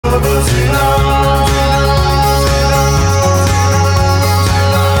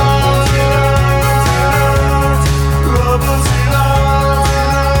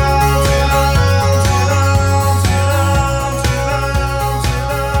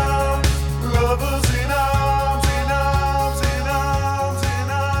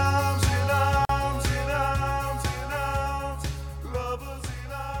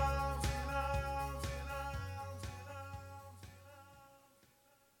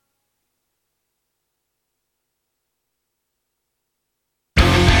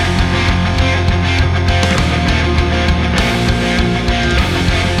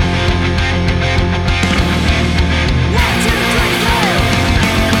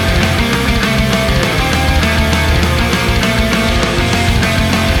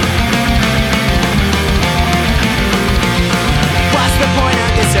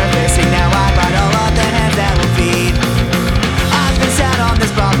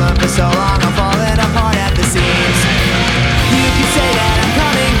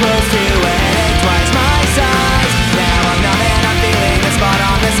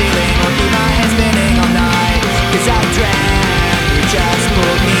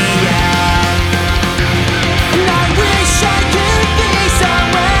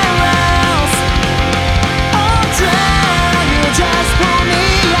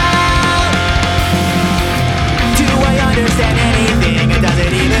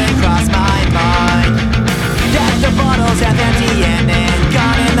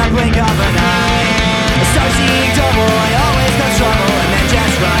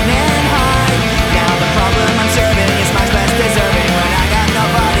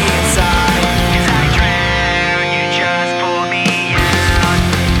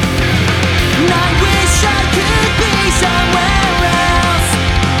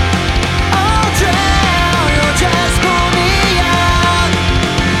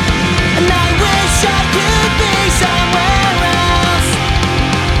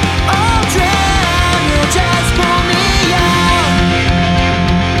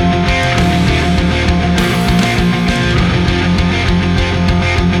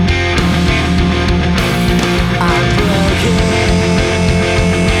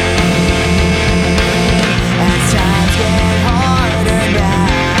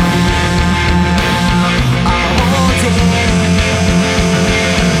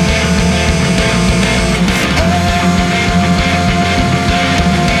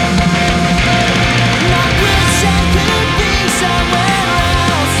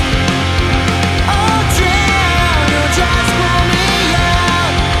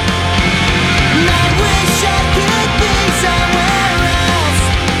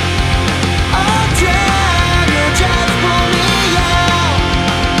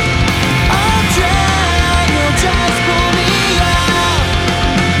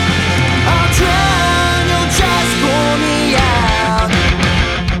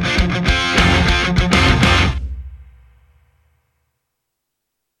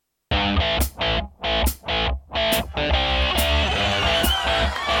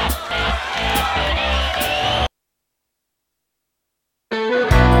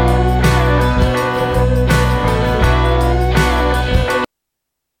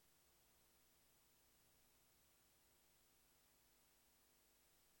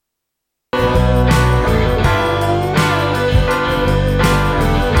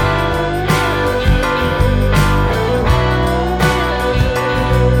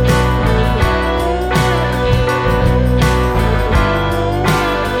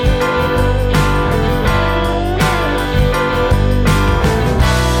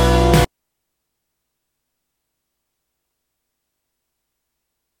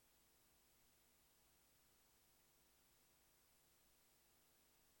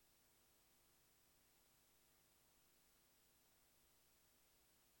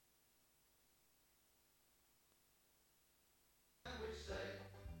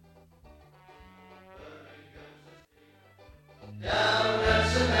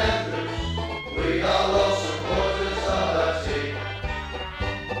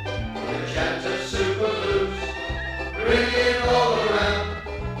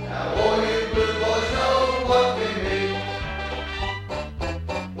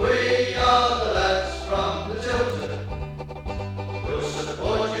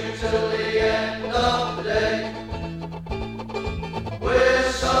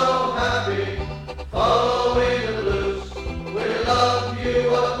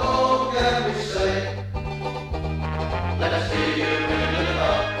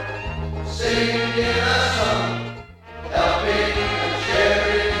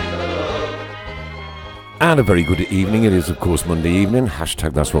And a very good evening. It is, of course, Monday evening.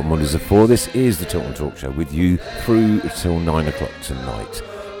 Hashtag that's what Mondays are for. This is the Tilton Talk Show with you through till 9 o'clock tonight.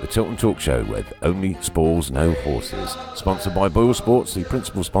 The Tilton Talk Show with only spalls, no horses. Sponsored by Boyle Sports, the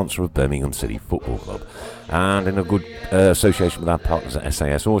principal sponsor of Birmingham City Football Club. And in a good association with our partners at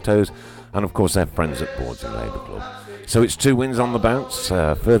SAS Autos. And, of course, their friends at Boards and Labour Club. So it's 2 wins on the bounce.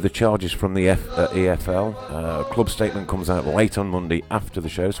 Further charges from the EFL. Club statement comes out late on Monday after the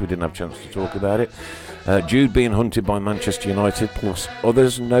show, so we didn't have a chance to talk about it. Jude being hunted by Manchester United, plus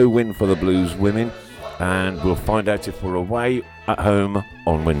others. No win for the Blues women. And we'll find out if we're away at home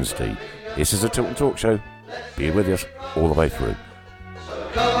on Wednesday. This is a Tilton Talk Show. Be with us all the way through. So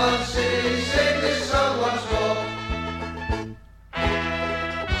come on, City, sing this song once more.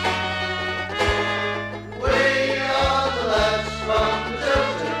 We are the lads from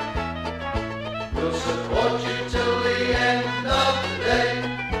Tilton. We'll support you till the end of the day.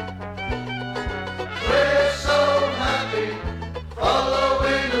 We're so happy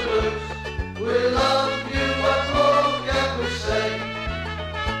following the Blues. We love you, what more can we say?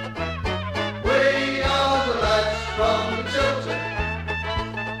 We are the lads from Tilton.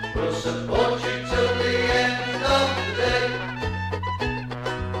 We'll support you till the end of the day.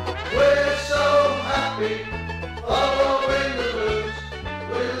 We're so happy following the Blues.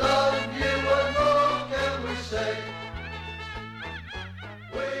 We love you, what more can we say?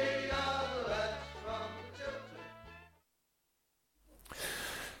 We are the lads from Tilton.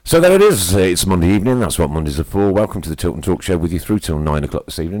 So there it is. It's Monday evening. That's what Mondays are for. Welcome to the Tilton Talk Show with you through till 9 o'clock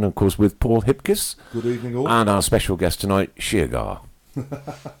this evening. Of course, with Paul Hipkiss. Good evening, all. And our special guest tonight, Sheargar.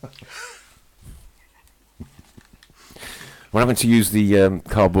 We're having to use the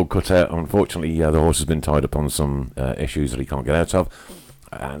cardboard cutout. Unfortunately, the horse has been tied up on some issues that he can't get out of.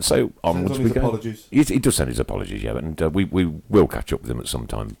 And so onwards we go. Apologies. He does send his apologies, yeah. And we will catch up with him at some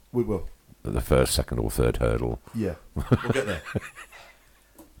time. We will. At the first, second or third hurdle. Yeah, we'll get there.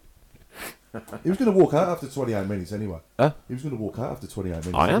 He was going to walk out after 28 minutes anyway. Huh? He was going to walk out after 28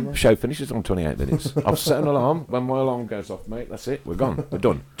 minutes I am. anyway. Show finishes on 28 minutes. I've set an alarm. When my alarm goes off, mate, that's it. We're gone. We're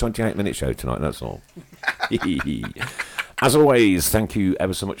done. 28-minute show tonight, that's all. As always, thank you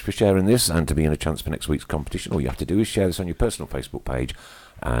ever so much for sharing this and to be in a chance for next week's competition. All you have to do is share this on your personal Facebook page,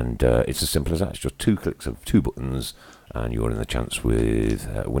 and it's as simple as that. It's just 2 clicks of 2 buttons, and you're in the chance with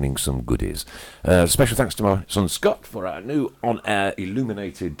winning some goodies. Special thanks to my son Scott for our new on-air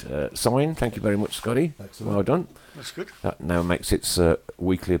illuminated sign. Thank you very much, Scotty. Excellent. Well done. That's good. That now makes its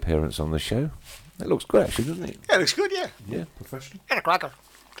weekly appearance on the show. It looks good, actually, doesn't it? Yeah, looks good, yeah. Yeah. Professional. And a cracker.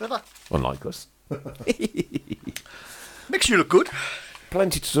 Clever. Unlike us. Makes you look good.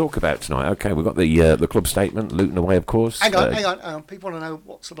 Plenty to talk about tonight. Okay, we've got the club statement, Luton away, of course. Hang on. People want to know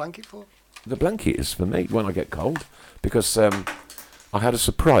what's the blanket for? The blanket is for me when I get cold, because I had a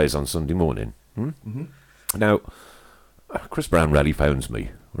surprise on Sunday morning. Mm-hmm. Now, Chris Brown rarely phones me,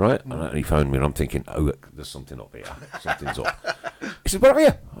 right? And he phoned me, and I'm thinking, oh, there's something up here. Something's up. He said, where are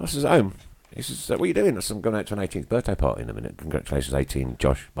you? I said, at home. He says, what are you doing? I said, I'm going out to an 18th birthday party in a minute. Congratulations, 18,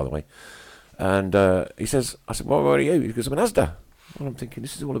 Josh, by the way. And he says, I said, well, where are you? He goes, I'm in Asda. And I'm thinking,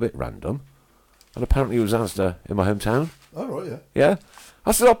 this is all a bit random. And apparently it was Asda in my hometown. Oh, right, yeah. Yeah.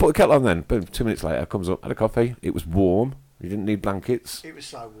 I said, I'll put the kettle on then. Boom, 2 minutes later, comes up, had a coffee. It was warm. You didn't need blankets. It was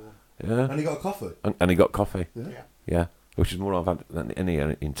so warm. Yeah. And he got a coffee. And he got coffee. Yeah. Yeah. Yeah. Which is more I've had than any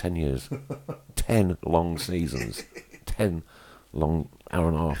in 10 years. 10 long seasons. 10 long hour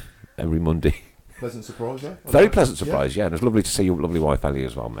and a half every Monday. Pleasant surprise, eh? Very pleasant surprise, yeah. And it's lovely to see your lovely wife, Ellie,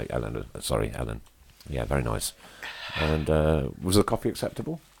 as well, mate. Ellen. Yeah, very nice. And was the coffee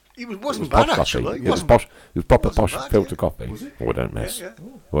acceptable? It wasn't posh bad, coffee. actually. It was posh. It was proper wasn't posh bad, filter yeah. coffee. Was it? Oh, don't mess. Yeah.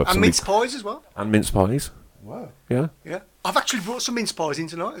 Well, And mince pies as well. And mince pies. Wow. Yeah. Yeah. I've actually brought some mince pies in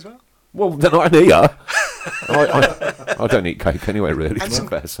tonight as well. Well, they're not in here. I don't eat cake anyway, really. And to some, be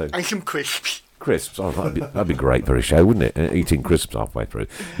fair, so. and some crisps. Crisps. Oh, that'd be great for a show, wouldn't it? Eating crisps halfway through.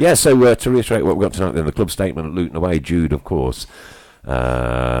 Yeah, so to reiterate what we've got tonight, then the club statement at Luton away, Jude, of course.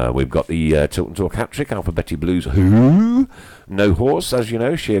 We've got the Tilton Talk hat-trick, Alpha Betty Blues. Who? No horse, as you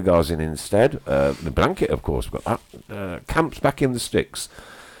know. Sheargar's in instead. The blanket, of course. We've got that. Camps back in the sticks.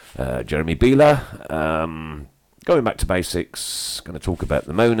 Jeremy Beeler. Going back to basics. Going to talk about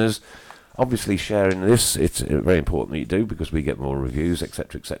the Moaners. Obviously, sharing this, it's very important that you do because we get more reviews,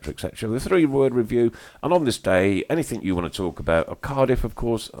 etc., etc., etc. The 3-word review, and on this day, anything you want to talk about, Cardiff, of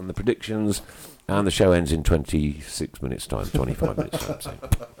course, and the predictions, and the show ends in 26 minutes' time, 25 minutes' time.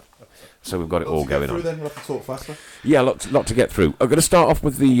 So we've got it all going on. Then we'll have to talk faster. Yeah, lot to get through. I'm going to start off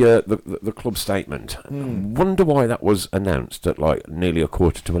with the club statement. Wonder why that was announced at like nearly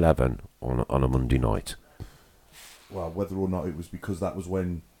 11:15 on a Monday night. Well, whether or not it was because that was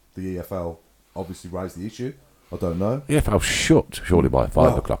when the EFL obviously raised the issue. I don't know. The EFL shut surely by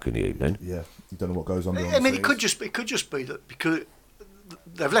 5 o'clock in the evening. Yeah, you don't know what goes on behind I mean, the it could scenes. just be that because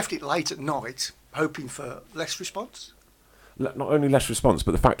they've left it late at night, hoping for less response. Not only less response,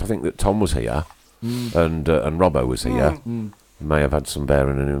 but the fact I think that Tom was here and Robbo was here may have had some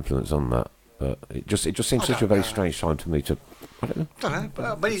bearing and influence on that. But it just seems such a very strange time to me to. I don't know. Don't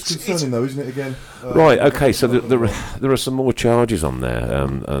know, but It's concerning though, isn't it? Again. Right. Okay. So there are some more charges on there,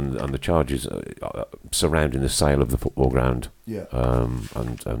 and the charges surrounding the sale of the football ground. Yeah.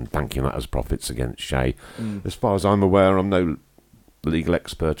 And banking that as profits against Shay. As far as I'm aware, I'm no legal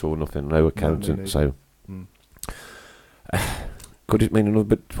expert or nothing, no accountant. So could it mean another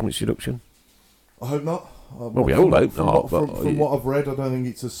bit points deduction? I hope not. Well, we all hope not. From what I've read, I don't think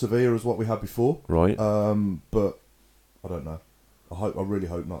it's as severe as what we had before. Right. But I don't know. I really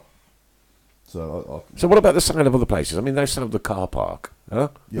hope not. So So what about the sale of other places? I mean, they sold the car park. Huh?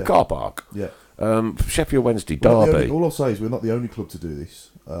 Yeah. The car park. yeah. Sheffield Wednesday, We're not the Derby. only- all I'll say is we're not the only club to do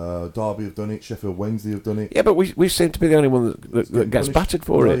this. Derby have done it. Sheffield Wednesday have done it. Yeah, but we seem to be the only one that gets Punished. battered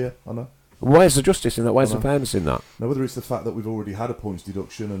for Yeah, it. Yeah, I know. Where's the justice in that? Where's I the know. fairness in that? Now, whether it's the fact that we've already had a points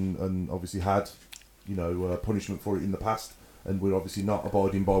deduction and obviously had, punishment for it in the past, and we're obviously not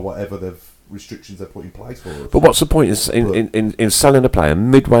abiding by whatever restrictions they've put in place for us. But what's the point in selling a player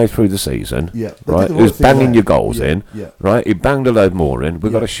midway through the season? Yeah, they Right, did the right who's thing banging there. your goals Yeah, in? yeah. Right, he banged a load more in.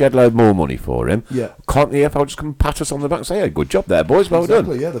 We've got Yeah. a shed load more money for him. Yeah. Can't the EFL just come pat us on the back and say, "Hey, good job there, boys, well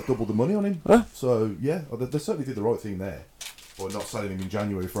Exactly, done"? yeah, they've doubled the money on him. Huh? So, yeah, they certainly did the right thing there by not selling him in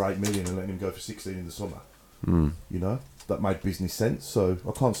January for 8 million and letting him go for 16 in the summer. That made business sense, so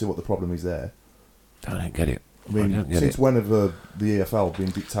I can't see what the problem is there. I don't get it. I mean, don't get since it. when have the EFL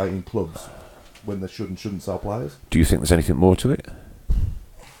been dictating clubs when they should and shouldn't sell players? Do you think there's anything more to it?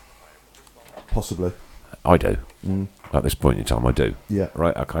 Possibly. I do. At this point in time, I do. Yeah.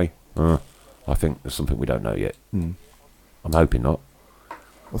 Right, okay. I think there's something we don't know yet. Mm. I'm hoping not.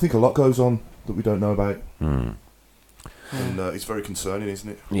 I think a lot goes on that we don't know about. And it's very concerning, isn't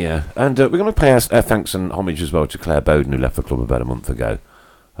it? Yeah, and we're going to pay our thanks and homage as well to Claire Bowden, who left the club about a month ago.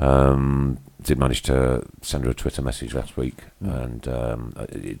 Did manage to send her a Twitter message last week, and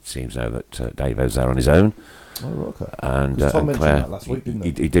it seems now that Dave's there on his own. Oh, okay. And, 'Cause Tom and mentioned Claire, that last week, didn't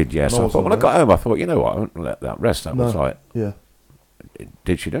he? He did, yeah. And I So I was thought, when I on got home, I thought, you know what, I won't let that rest. That was like, Yeah.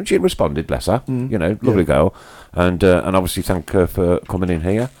 did she? Don't she responded, bless her. Lovely girl, and obviously thank her for coming in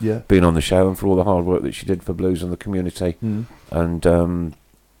here, Yeah. being on the show, and for all the hard work that she did for Blues and the community. And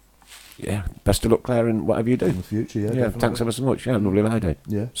yeah, best of luck, Claire, in whatever you do. In the future, yeah. Yeah, definitely. thanks ever so much. Yeah, lovely lady.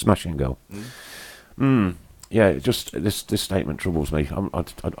 Yeah. Smashing girl. Yeah, it just this statement troubles me.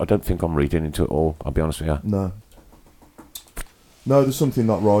 I don't think I'm reading into it all. I'll be honest with you. No. No, there's something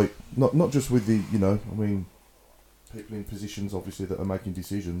not right. Not just with the, people in positions, obviously, that are making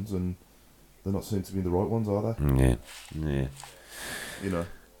decisions, and they're not seem to be the right ones, are they? Yeah.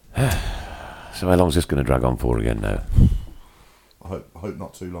 So how long is this going to drag on for again now? I hope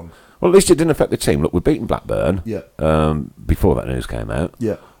not too long. Well, at least it didn't affect the team. Look, we've beaten Blackburn. Yeah. Before that news came out.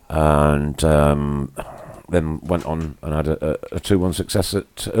 Yeah. And then went on and had a 2-1 success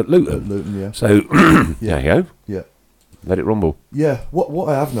at Luton. At Luton, yeah. So Yeah. there you go. Yeah. Let it rumble. Yeah. What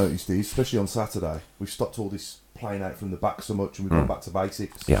I have noticed is, especially on Saturday, we've stopped all this playing out from the back so much, and we've gone back to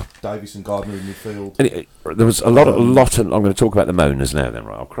basics. Yeah. Davis and Gardner in midfield. And there was a lot, and I'm going to talk about the moaners now. Then,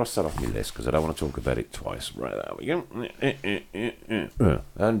 right? I'll cross that off my list because I don't want to talk about it twice. Right, there we go.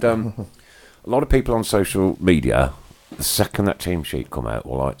 And a lot of people on social media, the second that team sheet come out,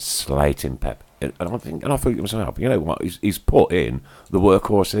 were like slating Pep. And I thought to myself, you know what? He's put in the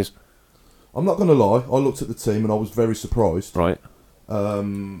workhorses, I'm not going to lie. I looked at the team and I was very surprised. right?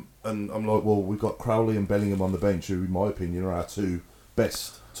 And I'm like, well, we've got Crowley and Bellingham on the bench, who, in my opinion, are our two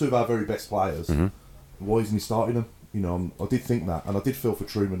of our very best players. Why isn't he starting them? I did think that, and I did feel for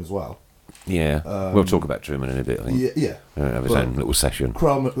Truman as well. Yeah, we'll talk about Truman in a bit. I think. Yeah. Have his But own little session.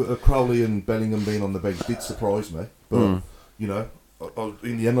 Crowley and Bellingham being on the bench did surprise me, but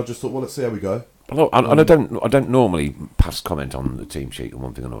in the end, I just thought, well, let's see how we go. Well, and I don't normally pass comment on the team sheet and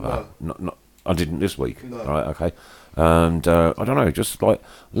one thing or another. Not I didn't this week. No. Right, okay. And I don't know, just like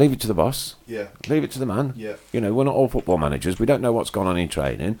leave it to the boss. Yeah. Leave it to the man. Yeah. We're not all football managers. We don't know what's gone on in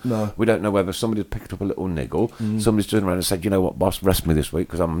training. No. We don't know whether somebody's picked up a little niggle. Somebody's turned around and said, you know what, boss, rest me this week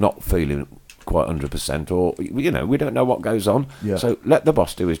because I'm not feeling quite 100%. Or, we don't know what goes on. Yeah. So let the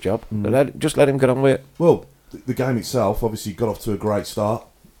boss do his job. Just let him get on with it. Well, the game itself obviously got off to a great start.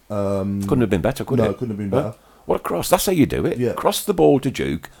 Couldn't have been better, could it? No, couldn't have been better. What a cross. That's how you do it. Yeah. Cross the ball to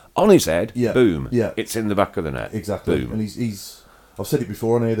Duke, on his head, Yeah. boom. Yeah. It's in the back of the net. Exactly. Boom. And he's I've said it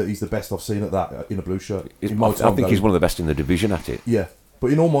before on here that he's the best I've seen at that in a blue shirt. I In my think time he's going. one of the best in the division at it. Yeah.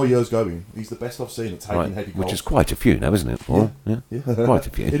 But in all my years going, he's the best I've seen at taking heady goals. Which is quite a few now, isn't it? Well, yeah. Quite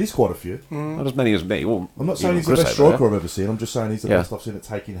a few. It is quite a few. Not as many as me. Well, I'm not saying he's the best striker I've ever seen. I'm just saying he's the best I've seen at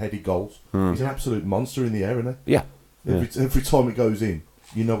taking heady goals. He's an absolute monster in the air, isn't he? Yeah. Every time it goes in,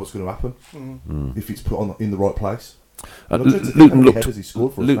 you know what's going to happen if it's put on in the right place. Luton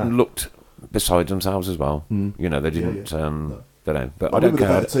Luton looked beside themselves as well. You know, they didn't. They don't. But I we don't were the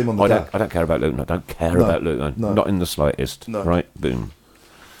care. better team on the day. I don't care about Luton. I don't care about Luton. No. Not in the slightest. No. Right? Boom.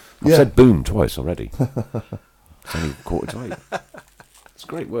 I've said boom twice already. It's only 7:45. It's a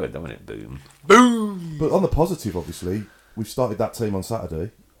great word, though, isn't it? Boom. Boom! But on the positive, obviously, we've started that team on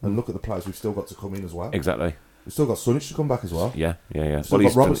Saturday, and look at the players we've still got to come in as well. Exactly. We've still got Sunich to come back as well. Yeah. Still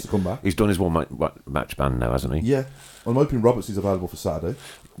got Roberts to come back. He's done his one match ban now, hasn't he? Yeah. I'm hoping Roberts is available for Saturday.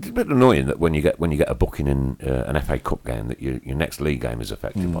 It's a bit annoying that when you get a booking in an FA Cup game, that your next league game is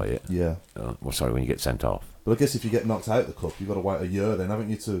affected by it. Yeah. When you get sent off. But I guess if you get knocked out of the cup, you've got to wait a year then, haven't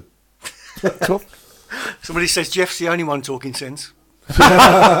you, to... Somebody says Geoff's the only one talking sense.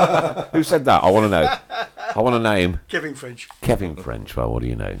 Who said that? I want to know. I want a name. Kevin French. Kevin French. Well, what do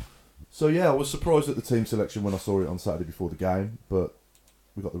you know? So, yeah, I was surprised at the team selection when I saw it on Saturday before the game, but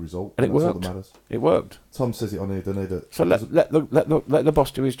we got the result. And it that's worked. all that matters. It worked. Tom says it on here, doesn't he? So let the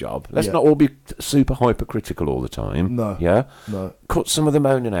boss do his job. Let's not all be super hypercritical all the time. No. Yeah? No. Cut some of the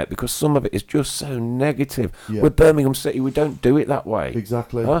moaning out because some of it is just so negative. Yeah. We're Birmingham City. We don't do it that way.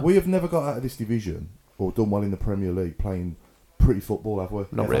 Exactly. Huh? We have never got out of this division or done well in the Premier League playing pretty football, have we?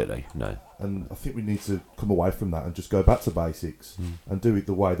 Not Ever. really, no. And I think we need to come away from that and just go back to basics and do it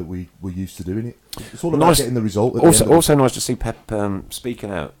the way that we were used to doing it. It's all about getting the result. At the end Also nice to see Pep speaking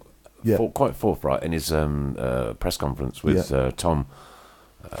out quite forthright in his press conference with Tom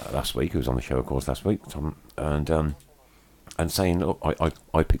last week, who was on the show, of course, last week, Tom, and saying, look,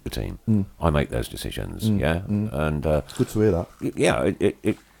 I pick the team. I make those decisions, and it's good to hear that. Yeah,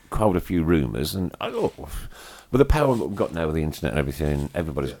 it quelled a few rumours, and with the power that we've got now with the internet and everything,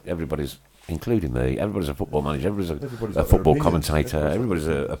 everybody's including me, everybody's a football manager, everybody's a football commentator, everybody's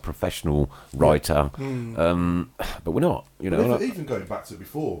a professional writer, but we're not, Even going back to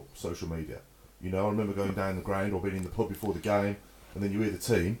before social media, I remember going down the ground or being in the pub before the game, and then you hear the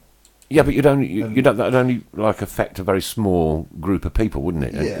team. Yeah, but that'd only like affect a very small group of people, wouldn't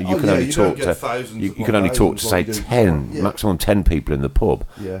it? Yeah. You can only talk to you can only talk to say 10, maximum 10 people in the pub.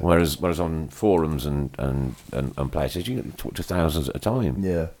 Yeah. Whereas on forums and places, you can talk to thousands at a time.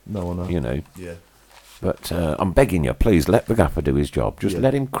 Yeah, no, I know. Yeah. But I'm begging you, please let the gaffer do his job. Just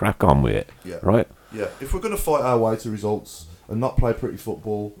let him crack on with it. Yeah. Right? Yeah. If we're going to fight our way to results and not play pretty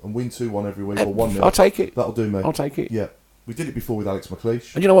football and win 2-1 every week or 1-0, I'll take it. That'll do me. I'll take it. Yeah. We did it before with Alex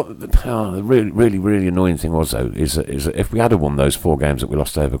McLeish. And you know what? The really, really annoying thing was, though, is that if we had won those 4 games that we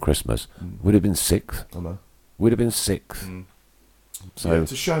lost over Christmas, we'd have been 6th. I know. We'd have been 6th. So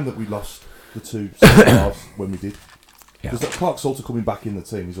it's a shame that we lost the 2 second halves when we did. Yeah. Because Clark Salter coming back in the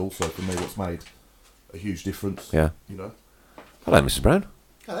team is also, for me, what's made a huge difference. Yeah. Hello, Mrs. Brown.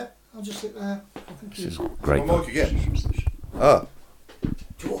 Hello. I'll just sit there. This is great. My mic again. Ah.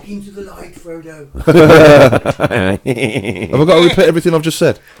 Talk into the light, Frodo. Have I got to repeat everything I've just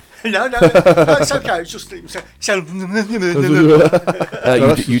said? No, it's okay. It's just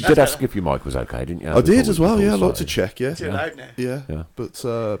you did ask if your mic was okay, didn't you? I did as well. Yeah, I'd like to check. Yeah, too loud now. Yeah.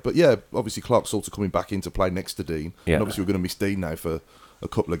 But yeah, obviously Clark Salter coming back in to play next to Dean. Yeah. And obviously we're going to miss Dean now for a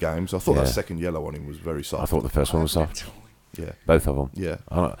couple of games. I thought that second yellow on him was very soft. I thought the first one was soft. Yeah, both of them. Yeah,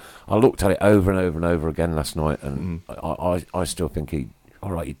 I looked at it over and over and over again last night, and I still think he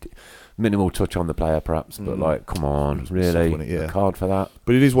minimal touch on the player perhaps, but like, come on, really, a card for that.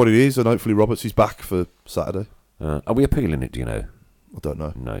 But it is what it is, and hopefully Roberts is back for Saturday. Are we appealing it? Do you know? I don't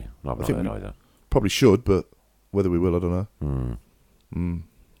know. No, I've not heard either. Probably should, but whether we will, I don't know. And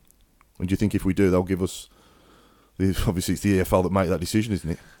do you think if we do, they'll give us? Obviously, it's the EFL that make that decision, isn't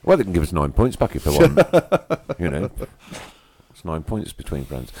it? Well, they can give us 9 points back if they want. It's 9 points between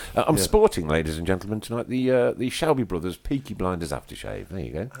friends. I'm sporting, ladies and gentlemen, tonight the Shelby Brothers Peaky Blinders aftershave. There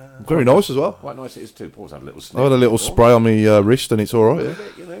you go. Very nice as well. Quite nice it is too. Paul's had a little sniff. I had a little spray on my wrist, and it's all right.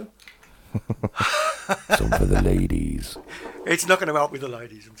 Some for the ladies. It's not going to help with the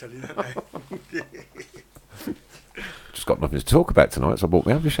ladies, I'm telling you that now. Just got nothing to talk about tonight, so I bought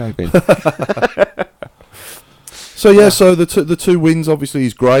my aftershave in. So the two wins obviously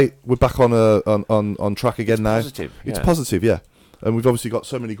is great. We're back on track again now. Positive, It's positive, yeah. And we've obviously got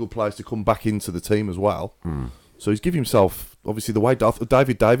so many good players to come back into the team as well. So he's given himself obviously the way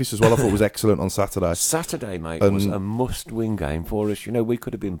David Davis as well. I thought was excellent on Saturday. Saturday, mate, was a must-win game for us. We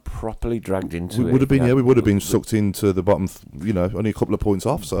could have been properly dragged into it. We would have been, we would have been sucked into the bottom. Only a couple of points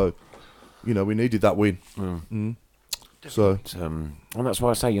off. So we needed that win. So, and that's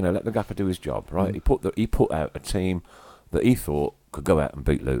why I say, let the gaffer do his job, right? He put out a team that he thought could go out and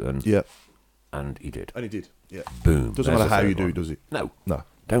beat Luton, yeah. and he did. And he did, yeah. Boom. Doesn't There's matter the how third you do one. it, does it? No. No.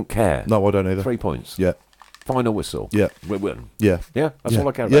 Don't care. No, I don't either. 3 points. Yeah. Final whistle. Yeah. We win. Yeah. Yeah, that's Yeah. all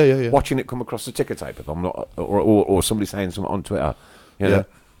I care about. Yeah, yeah, yeah. Watching it come across the ticker tape if I'm not, or somebody saying something on Twitter. Yeah.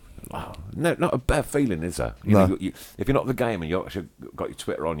 Wow. No, not a bad feeling, is there? No. If you're not at the game and you've actually got your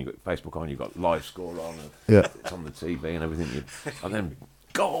Twitter on, you've got Facebook on, you've got live score on, and Yeah. it's on the TV and everything, and then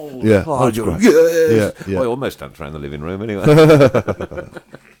goal. Yeah. Oh, That's you're great. yes. Yeah, yeah. I almost danced around the living room anyway.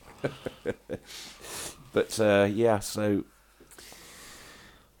 But yeah, so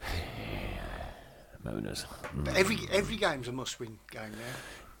moaners. But every game's a must-win game now.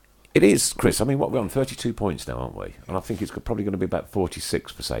 It is, Chris. I mean, we're on 32 points now, aren't we? And I think it's probably going to be about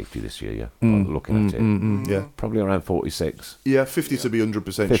 46 for safety this year, yeah? Looking at it. Yeah. Probably around 46. Yeah, 50 to be 100%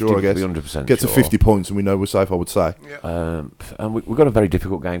 50 sure, I guess. to be 100% Get to sure. 50 points and we know we're safe, I would say. Yeah. And we've got a very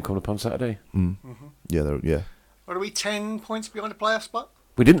difficult game coming up on Saturday. Yeah, yeah. What are we, 10 points behind the playoff spot?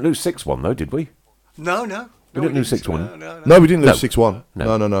 We didn't lose 6-1, though, did we? No. We didn't lose 6-1. No. No, we didn't lose No. 6-1.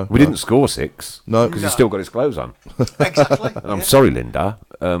 No. We didn't score 6. No. Because No. he's still got his clothes on. Exactly. And I'm sorry, Linda.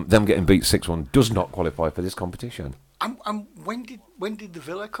 Them getting beat 6-1 does not qualify for this competition. When did the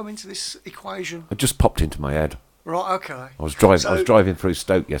Villa come into this equation? It just popped into my head. Right, okay. I was driving through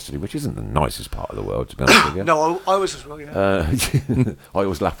Stoke yesterday, which isn't the nicest part of the world, to be honest with you. No, I was as well, yeah. I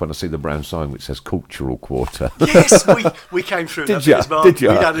always laugh when I see the brown sign which says cultural quarter. Yes, we came through that Did you? as well. Did you?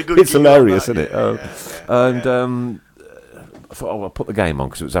 We'd had a good It's gig on hilarious, that, isn't it? And I thought, I'll put the game on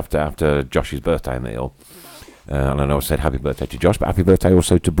because it was after Josh's birthday meal. And I know I said happy birthday to Josh, but happy birthday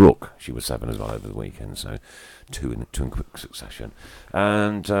also to Brooke. She was 7 as well over the weekend, so two in quick succession.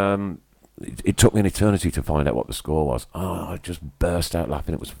 And it took me an eternity to find out what the score was. Oh, I just burst out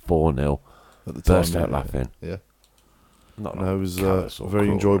laughing. It was 4-0. At the time, Burst out laughing. Yeah. Not No, it was callous a or very cruel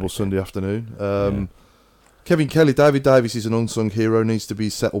or enjoyable anything. Sunday afternoon. Kevin Kelly, David Davies is an unsung hero, needs to be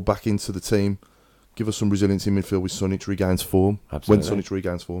settled back into the team. Give us some resilience in midfield with Sunich regains form. Absolutely. When Sunich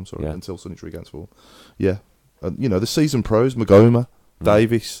regains form, sorry. Yeah. Until Sunich regains form. Yeah. The season pros, Magoma,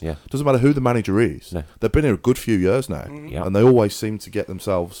 Davis. Yeah. Doesn't matter who the manager is. No. They've been here a good few years now. Yeah. And they always seem to get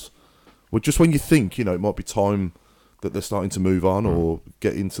themselves... Well, just when you think, it might be time that they're starting to move on or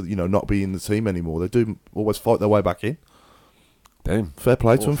get into, not be in the team anymore, they do always fight their way back in. Boom. Fair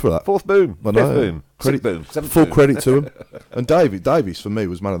play to them for that. 4th boom. I 5th know. boom. Credit, 6th boom. 7th full boom. credit to him. And Davies, for me,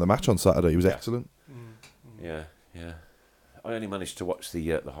 was man of the match on Saturday. He was excellent. Yeah. I only managed to watch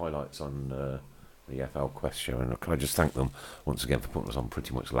the highlights on the FL Quest show, and can I just thank them once again for putting us on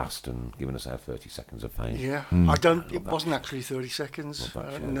pretty much last and giving us our 30 seconds of fame. Yeah, it wasn't actually 30 seconds. Love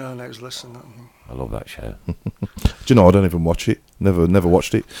that show. No, it was less than that. I love that show. Do you know, I don't even watch it. Never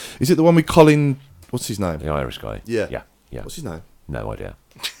watched it. Is it the one with Colin... What's his name? The Irish guy. Yeah. Yeah. What's his name? No idea.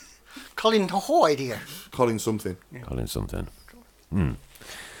 Colin Hoy, dear. Colin something. Colin something.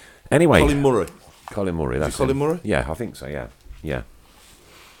 Anyway. Colin Murray. Colin Murray. That's Colin him. Murray? Yeah, I think so, yeah.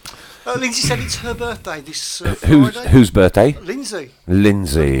 Lindsay said it's her birthday this Friday. Whose birthday? Lindsay.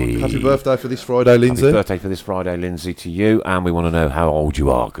 Happy birthday for this Friday, Lindsay. Happy birthday for this Friday, Lindsay, to you. And we want to know how old you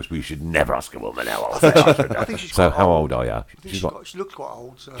are, because we should never ask a woman how old they are. I think she's So quite how old are you? I think she looks quite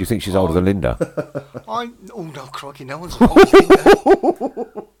old. So. Do you think she's older than Linda? Oh no, crikey, no one's old as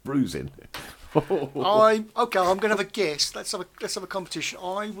Linda. Bruising. I'm going to have a guess. Let's have a competition.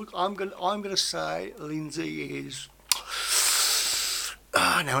 I'm going to say Lindsay is.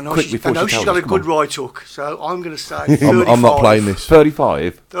 I know Quick, she's before she got tells a us, good come on. right hook, so I'm going to say 35. I'm not playing this.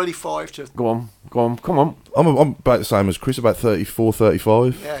 35. 35 to. Go on, come on. I'm about the same as Chris, about 34,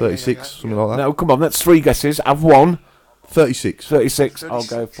 35, Yeah, 36, something like that. No, come on, that's 3 guesses. Have one. 36. 36. I'll 36.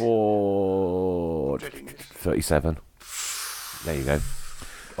 go for 37. There you go.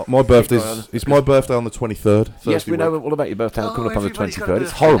 My birthday's it's my birthday on the 23rd. Yes, Thursday we know week. all about your birthday. Oh, Coming up on the everybody's got a 23rd.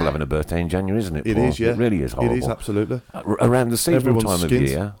 It's birthday. horrible having a birthday in January, isn't it? It Paul? is, yeah. It really is horrible. It is, absolutely. Around the seasonal Everyone's time skins. of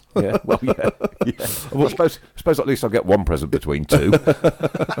year. Yeah, well, yeah. Well, I suppose at least I'll get one present between two.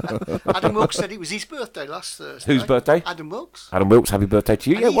 Adam Wilkes said it was his birthday last Thursday. Whose birthday? Adam Wilkes. Adam Wilkes, happy birthday to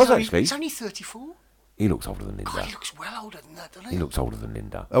you. And Yeah, it he's was only- actually. He's only 34. He looks older than God, Linda. he looks well older than that, doesn't He he? looks older than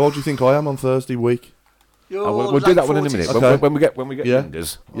Linda. How old do you think I am on Thursday week? You're We'll do late that one in a 40s. minute. Okay. When we get Yeah.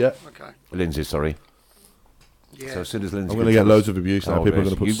 Linda's. Yeah. Okay. Lindsay, sorry. Yeah. So as soon as Lindsay... I'm going to get loads of abuse now. People are going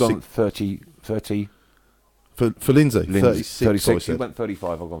to put You've gone 30... For Lindsay, Lindsay, 36. 36. I You said. went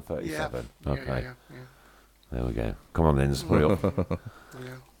 35, I've gone 37. Yeah, Okay. yeah. There we go. Come on, Lindsay, hurry up.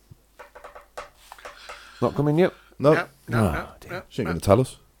 Yeah. Not coming yet? No, No, Oh, dear. no. she ain't going to tell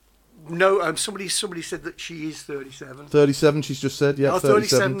us. No, somebody said that she is 37. 37, she's just said. Yeah, Oh,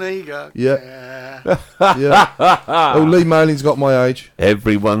 37, there you go. Yeah. Yeah. Oh, Lee Mailing's got my age.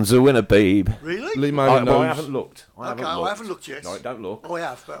 Everyone's a winner, babe. Really? Lee Mailing knows. I haven't looked. I haven't looked yet. No, don't look. Oh, I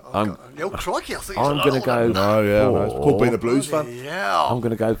have. But oh, crikey, I think I'm going to go. Oh, yeah. No, it's called being a Blues fan. Yeah. I'm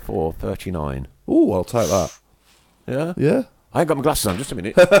going to go for 39. Oh, I'll take that. Yeah? Yeah. I ain't got my glasses on, just a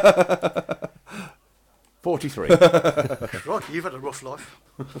minute. 43. Crikey, you've had a rough life.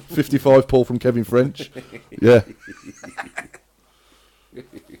 55, Paul from Kevin French. Yeah.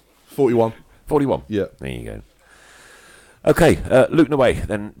 41. 41. Yeah. There you go. Okay, Luton away,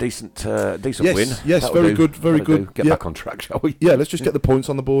 then decent Yes, win. yes, That'll very do. good, very That'll good. do. Get Yeah. back on track, shall we? Yeah, let's just get the points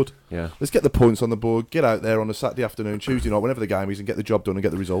on the board. Yeah. Let's get the points on the board. Get out there on a Saturday afternoon, Tuesday night, whenever the game is, and get the job done and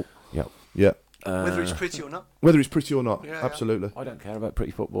get the result. Yeah. Yeah. Whether it's pretty or not. Whether it's pretty or not, Yeah, absolutely. I don't care about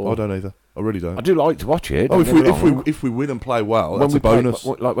pretty football. I don't either. I really don't. I do like to watch it. Oh, don't get me wrong. if we win and play well, When that's we a bonus.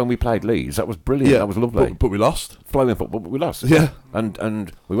 Played, like when we played Leeds, that was brilliant. Yeah, That was lovely. But we lost. Flowing football, but we lost. Yeah.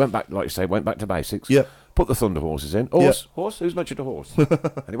 And we went back, like you say, went back to basics. Yeah. Put the Thunder horses in. Horse? Who's mentioned a horse?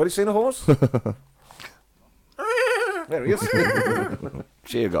 Anybody seen a horse? There he is.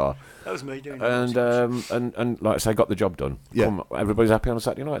 Cheergar. That was me doing And like I say, got the job done. Yeah. Everybody's happy on a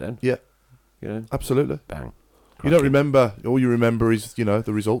Saturday night then. Yeah, You know? absolutely. Bang. You don't remember. All you remember is, the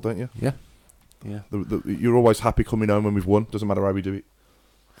result, don't you? Yeah. Yeah. You're always happy coming home when we've won. Doesn't matter how we do it.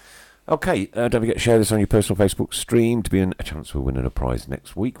 Okay, don't forget to share this on your personal Facebook stream to be in a chance for winning a prize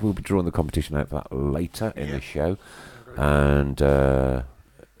next week. We'll be drawing the competition out for that later in the show. And we're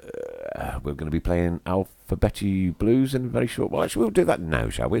going to be playing Alphabeti Blues in a very short while. Actually, we'll do that now,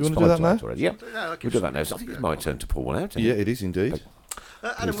 shall we? You It's want to do that 5 to 8 now? already. Yeah, No, we'll do that now. So I think it's my turn to pull one out. Yeah, it is indeed.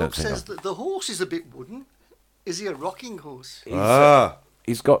 Adam don't Rock say says that. that the horse is a bit wooden. Is he a rocking horse?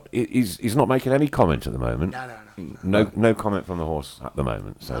 He's not making any comment at the moment. No comment from the horse at the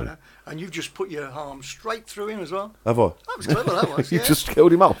moment. So No. And you've just put your arm straight through him as well. Have I? That was clever, that was. you Yeah. just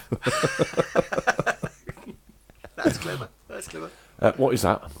killed him off. That's clever. That's clever. What is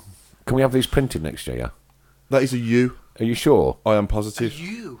that? Can we have these printed next year? Yeah. That is a U. Are you sure? I am positive.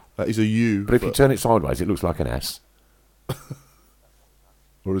 You. That is a U. But if you turn it sideways, it looks like an S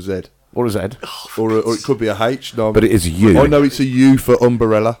Or a Z. or a Z. Or it could be a H. No, But it is U. I know it's a U for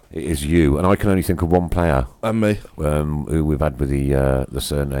umbrella. It is you, and I can only think of one player And me. who we've had with the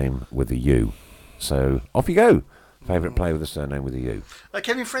surname with a U. So off you go. Favourite player with a surname with a U.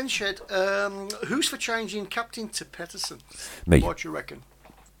 Kevin French said, who's for changing captain to Pettersson? Me. What do you reckon?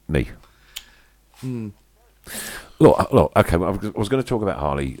 Me. Look. Okay, well, I was going to talk about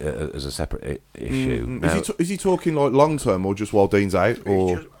Harley as a separate issue. Now, Is he talking like long term or just while Dean's out?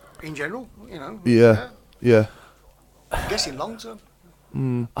 Or Just in general, yeah. I'm guessing long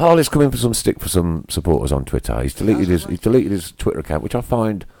term. Harley's coming for some stick for some supporters on Twitter. He's deleted his Twitter account, which I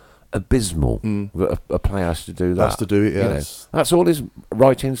find abysmal. That a player has to do that. Has to do it, You know, yes. that's all his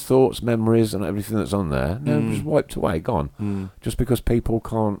writings, thoughts, memories, and everything that's on there. No, just wiped away, gone. Just because people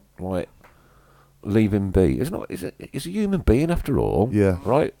can't leave him be. He's a human being after all. Yeah.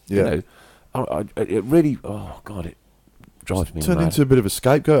 Right. Yeah. You know, it really. Oh God, it drives me Turned mad. into a bit of a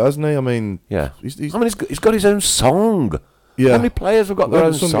scapegoat, hasn't he? I mean, Yeah. He's, I mean, he's got his own song. yeah. How many players have got their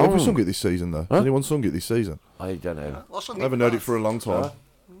own Have song? we sung it this season, though? Huh? Has anyone sung it this season? I don't know. I haven't heard it for a long time.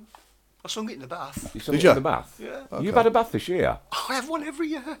 I sung it in the bath. You sung Did it in ya? the bath? Yeah. You've had a bath this year? I have one every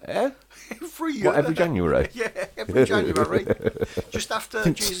year. Yeah? Every year. What, every January? Yeah, every January. Just after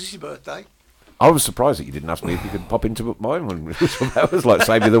Jesus' birthday. I was surprised that you didn't ask me if you could pop into mine when that was like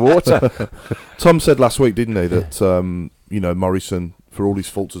save me the water. Tom said last week, didn't he, that Morrison, for all his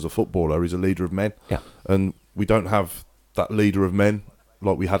faults as a footballer, is a leader of men. Yeah. And we don't have that leader of men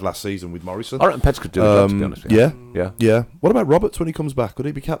like we had last season with Morrison. I reckon Peds could do the job, to be honest with you. Yeah. Yeah. Yeah. What about Roberts when he comes back? Could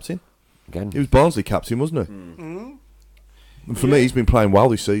he be captain? Again. He was Barnsley captain, wasn't he? And for me, he's been playing well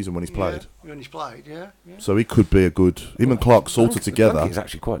this season when he's played. Yeah, when he's played, yeah. So he could be a good... Him and Clark sorted I think together. it's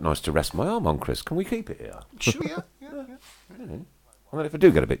actually quite nice to rest my arm on, Chris. Can we keep it here? Sure, yeah. And then if I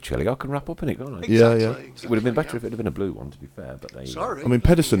do get a bit chilly, I can wrap up in it, can't I? Yeah, Exactly, It would have been better if it had been a blue one, to be fair. But there you go. Sorry. I mean,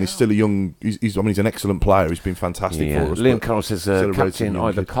 Pedersen is still a young... He's an excellent player. He's been fantastic Yeah. for us. Liam but Carroll says celebrating captain young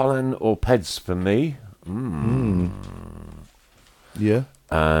either kid. Colin or Peds for me. Yeah.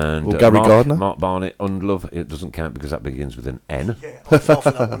 And Or Gary Gardner. Mark Barnett, Undlove, it doesn't count because that begins with an N. Yeah, I fell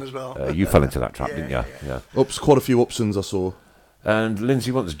for that one as well. You fell into that trap, didn't you? Yeah. Quite a few options I saw. And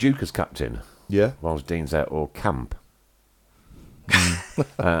Lindsay wants Duke as captain, Yeah. whilst Dean's out, or Camp.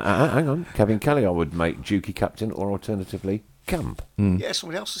 Hang on. Kevin Kelly, I would make Dukey captain, or alternatively, camp. Yeah,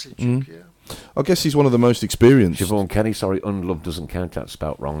 someone else has said Duke, yeah. I guess he's one of the most experienced. Siobhan Kenny, sorry, Unloved doesn't count. That's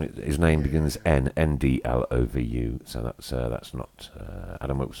spelt wrong. His name begins Ndlovu. So that's not.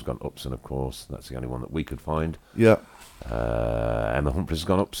 Adam Wilkes has gone Upson, of course. That's the only one that we could find. Yeah. Emma Humphries has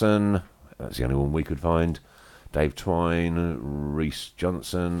gone Upson. That's the only one we could find. Dave Twine, Reece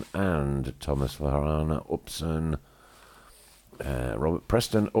Johnson, and Thomas Varana Upson. Robert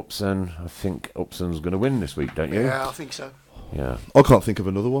Preston Upson. I think Upson's going to win this week, don't you? Yeah, I think so. Yeah. I can't think of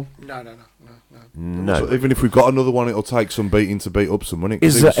another one. No. So even if we've got another one, it'll take some beating to beat Upson, won't it?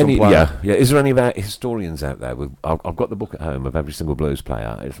 Is there any? Yeah. Is there any of our historians out there? I've got the book at home of every single Blues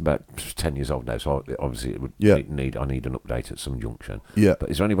player. It's about 10 years old now, so obviously it would need an update at some junction. Yeah. But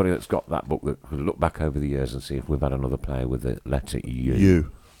is there anybody that's got that book that could look back over the years and see if we've had another player with the letter U?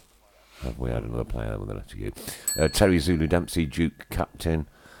 U. Have we had another player with the letter U? Terry Zulu Dempsey, Duke captain.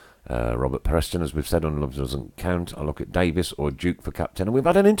 Robert Preston, as we've said, Unloved doesn't count. I look at Davis or Duke for captain, and we've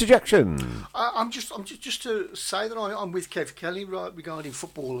had an interjection. I'm just to say that I'm with Kev Kelly regarding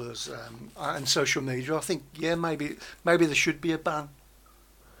footballers and social media. I think maybe there should be a ban.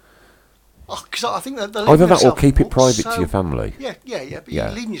 Because I think that either that or keep it private to your family. Yeah. But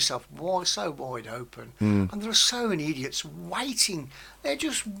you're leaving yourself so wide open, and there are so many idiots waiting. They're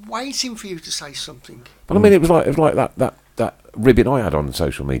just waiting for you to say something. But I mean, it was like that ribbon I had on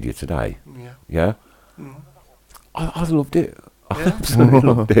social media today. Yeah. I loved it. I absolutely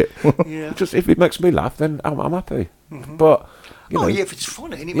loved it. Yeah. Just if it makes me laugh, then I'm happy. But if it's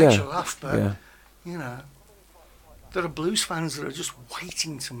funny and it makes you laugh, but there are Blues fans that are just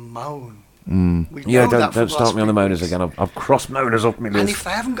waiting to moan. Don't start me on the moaners again. I've crossed moaners off my list. And if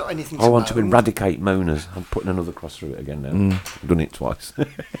they haven't got anything to I want to eradicate moaners. I'm putting another cross through it again now. I've done it twice.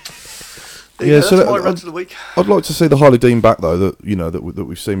 That's my rant of the week. I'd like to see the Harley Dean back though. That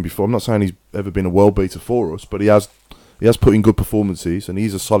we've seen before. I'm not saying he's ever been a world beater for us, but he has put in good performances, and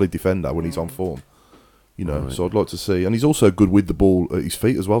he's a solid defender when he's on form. So I'd like to see, and he's also good with the ball at his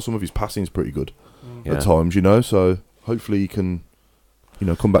feet as well. Some of his passing's pretty good at times. So hopefully he can.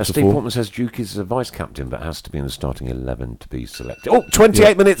 Come back to Steve form. Portman says Duke is a vice captain, but has to be in the starting 11 to be selected.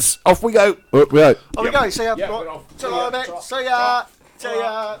 28 minutes. Off we go. Up we go. Off we go. See ya. See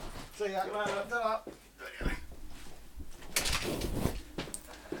ya.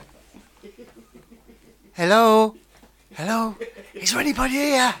 Hello. Is there anybody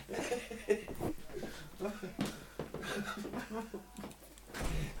here?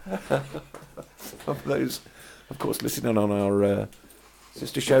 Of those, of course, listening on our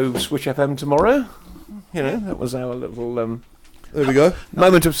sister show Switch FM tomorrow. That was our little there we go.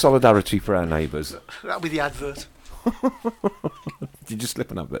 Moment of solidarity for our neighbours. That'll be the advert. Did you just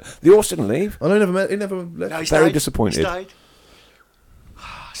slip an advert? The horse didn't leave. I never met. He never left. No, he Very stayed. disappointed. He stayed.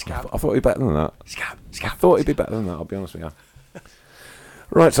 I thought he'd be better than that. Scab. I thought he'd be better than that, I'll be honest with you.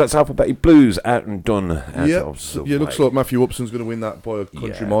 Right, so that's Alphabetic Blues out and done. Looks like Matthew Upson's going to win that by a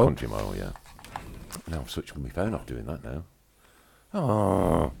country mile. Country mile, yeah. Now I'm switching my phone off doing that now.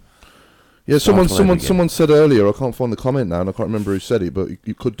 Oh. Yeah, someone said earlier, I can't find the comment now, and I can't remember who said it, but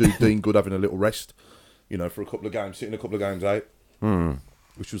you could do Dean good having a little rest, for a couple of games, sitting a couple of games out.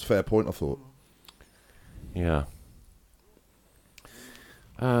 Which was a fair point, I thought. Yeah.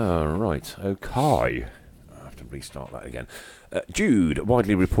 Right, okay. I have to restart that again. Jude,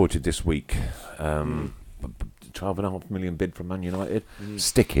 widely reported this week, 12.5 million bid from Man United.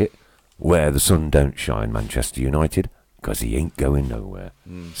 Stick it where the sun don't shine, Manchester United, because he ain't going nowhere.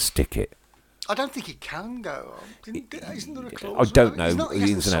 Stick it. I don't think he can go. Isn't there a clause? I don't know the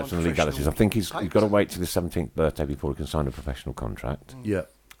ins and outs and legalities. I think he's got to wait till his 17th birthday before he can sign a professional contract. Yeah.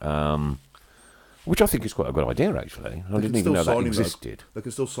 Which I think is quite a good idea, actually. I didn't even know that existed. They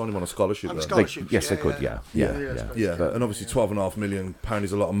can still sign him on a scholarship. Yes, they could, yeah. And obviously £12.5 million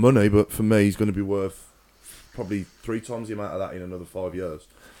is a lot of money, but for me, he's going to be worth probably 3 times the amount of that in another 5 years.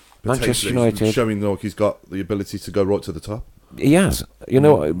 Manchester United. Showing like he's got the ability to go right to the top. He has.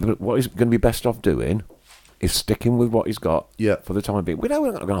 What he's going to be best off doing is sticking with what he's got for the time being. We know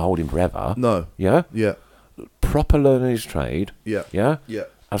we're not going to hold him forever. No. Yeah? Yeah. Proper learning his trade. Yeah. Yeah? Yeah.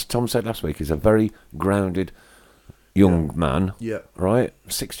 As Tom said last week, he's a very grounded young man. Yeah. Right?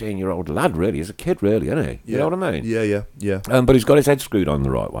 16-year-old lad, really. He's a kid, really, isn't he? You know what I mean? Yeah. But he's got his head screwed on the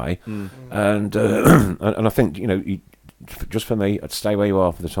right way. And I think, just for me, I'd stay where you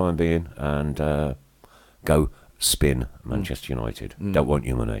are for the time being and go spin Manchester United. Don't want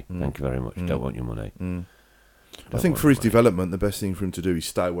your money. Thank you very much. Don't want your money. I think for his development, the best thing for him to do is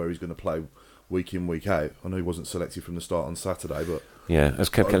stay where he's going to play week in, week out. I know he wasn't selected from the start on Saturday, but... Yeah, as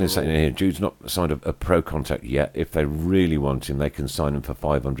Kev Kelly saying here, Jude's not signed a pro contract yet. If they really want him, they can sign him for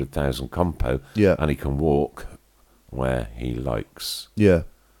 500,000 compo, and he can walk where he likes. Yeah.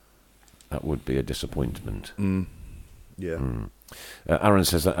 That would be a disappointment. Yeah. Aaron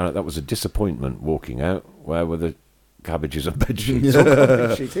says that was a disappointment walking out. Where were the cabbages and bed sheets? Oh,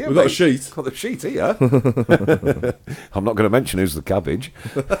 got sheet here, We've got a mate. sheet. Got the sheet here. I'm not going to mention who's the cabbage.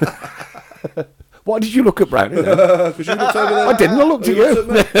 Why did you look at Brownie then? Because you looked over there. I didn't. I looked at you.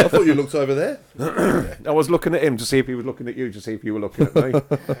 I thought you looked over there. I was looking at him to see if he was looking at you, to see if you were looking at me.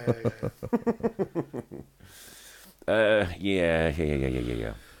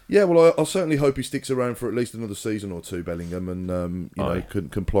 Yeah. Yeah, well, I certainly hope he sticks around for at least another season or two, Bellingham, and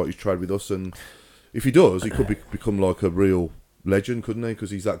can plight his trade with us. And if he does, he could become like a real legend, couldn't he? Because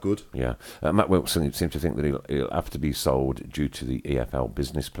he's that good. Yeah. Matt Wilson seems to think that he'll have to be sold due to the EFL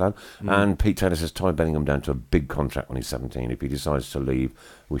business plan. And Pete Taylor says tie Bellingham down to a big contract when he's 17. If he decides to leave,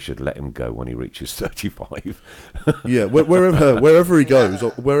 we should let him go when he reaches 35. Yeah, wherever he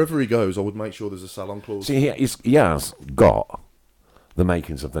goes, I would make sure there's a sell-on clause. See, he has got the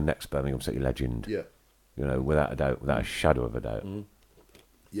makings of the next Birmingham City legend. Yeah. You know, without a doubt, without a shadow of a doubt.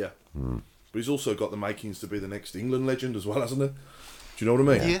 Yeah. But he's also got the makings to be the next England legend as well, hasn't he? Do you know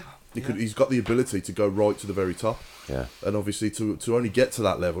what I mean? Yeah. He's got the ability to go right to the very top. Yeah. And obviously, to only get to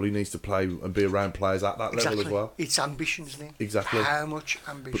that level, he needs to play and be around players at that level as well. It's ambition, isn't it? Exactly. How much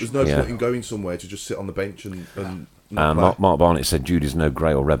ambition? But there's no point in going somewhere to just sit on the bench and not play. Mark Barnett said Jude is no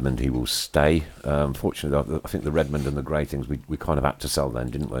Gray or Redmond, he will stay. Unfortunately, I think the Redmond and the Gray things we kind of had to sell then,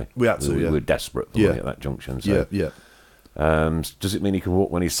 didn't we? We had to, We yeah. were desperate for money at that junction. So. Yeah. Does it mean he can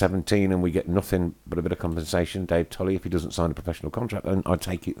walk when he's 17 and we get nothing but a bit of compensation? Dave Tully, if he doesn't sign a professional contract, then I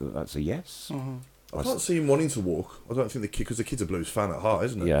take it that's a yes. I can't see him wanting to walk. I don't think because the kid's a Blues fan at heart,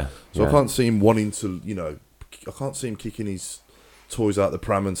 isn't it? Yeah. So I can't see him wanting to, I can't see him kicking his toys out the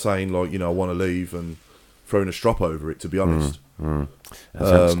pram and saying, like, I want to leave and throwing a strop over it, to be honest.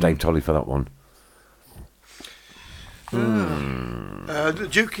 Thanks, Dave Tully, for that one. The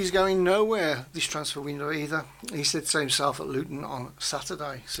Duke is going nowhere this transfer window either. He said so himself at Luton on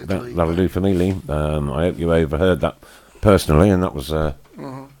Saturday. That'll do for me, Lee. I hope you overheard that personally, and that was.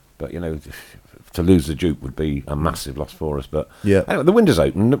 But to lose the Duke would be a massive loss for us. But anyway, the window's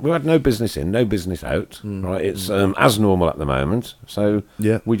open. We had no business in, no business out. Right, it's as normal at the moment. So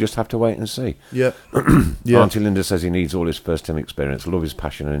we just have to wait and see. Yeah. Auntie Linda says he needs all his first team experience. Love his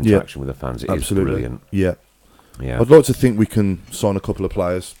passion and interaction with the fans. It is brilliant. Yeah. Yeah. I'd like to think we can sign a couple of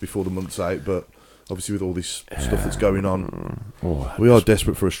players before the month's out, but obviously with all this stuff that's going on, we are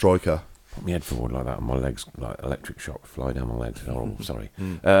desperate for a striker. Put my head forward like that and my legs, like electric shock, fly down my legs. Oh, sorry.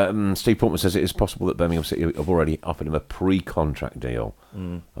 Steve Portman says it is possible that Birmingham City have already offered him a pre-contract deal.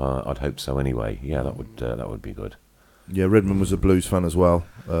 I'd hope so anyway. Yeah, that would be good. Yeah, Redmond was a Blues fan as well.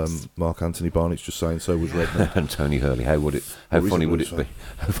 Mark Anthony Barnett's just saying so was Redmond. And Tony Hurley. How funny would it be?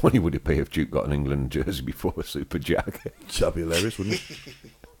 How funny would it be if Duke got an England jersey before a Super Jack? That'd be hilarious, wouldn't it?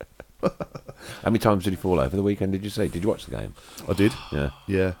 How many times did he fall over the weekend? Did you see? Did you watch the game? I did.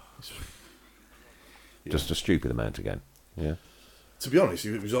 Yeah. Just a stupid amount again. Yeah. To be honest,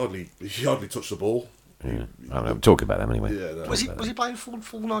 he hardly touched the ball. Yeah. I don't know. Talk about them anyway. Yeah. No. Was he playing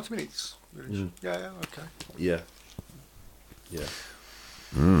full 90 minutes? Yeah. Okay. Yeah.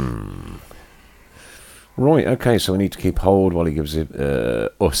 Right, okay, so we need to keep hold while he gives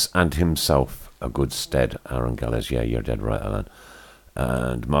us and himself a good stead. Aaron Gallers, yeah, you're dead right, Alan.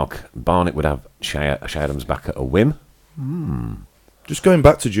 And Mark Barnett would have Shay Adams back at a whim. Just going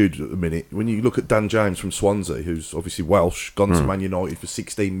back to Jude a minute, when you look at Dan James from Swansea, who's obviously Welsh, gone to Man United for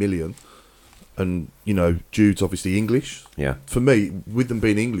 16 million, and, Jude's obviously English. Yeah. For me, with them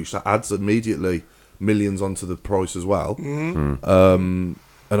being English, that adds immediately millions onto the price as well. And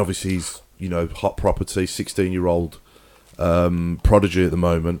obviously he's, hot property, 16-year-old prodigy at the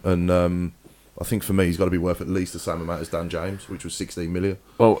moment, and I think for me he's got to be worth at least the same amount as Dan James, which was 16 million.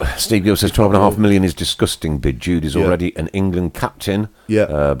 Well, Steve Gill says 12.5 million is disgusting bid. Jude is already an England captain,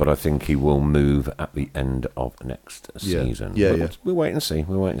 but I think he will move at the end of next season. We'll wait and see.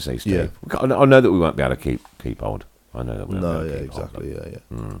 Steve. Yeah. I know that we won't be able to keep hold. I know that we won't be able to keep exactly.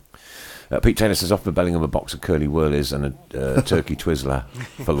 hold. Pete Taylor says offer Bellingham a box of curly whirlies and a turkey Twizzler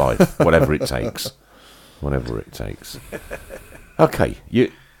for life, whatever it takes. Okay,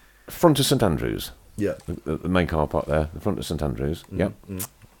 front of St Andrews. Yeah. The main car park there, the front of St Andrews. Yep.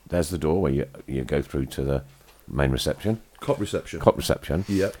 There's the door where you go through to the main reception. Cop reception.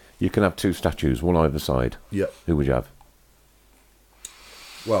 Yeah. You can have two statues, one either side. Yeah. Who would you have?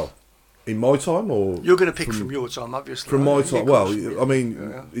 Well, in my time, or you're going to pick from your time, obviously. From my time,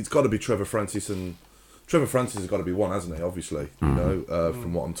 it's got to be Trevor Francis, and Trevor Francis has got to be one, hasn't he? Obviously,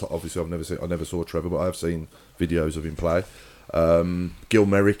 from what I'm obviously I never saw Trevor, but I have seen videos of him play. Gil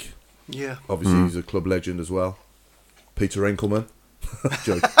Merrick, obviously he's a club legend as well. Peter Enkelman.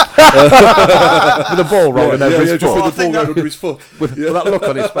 Joke. With the ball rolling over his just foot. with the ball going under his foot. With that look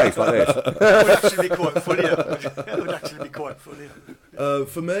on his face like this. It would actually be quite funny. It would actually be quite funny.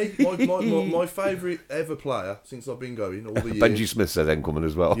 For me, my favourite ever player since I've been going all the years. Benji Smith said Enkelman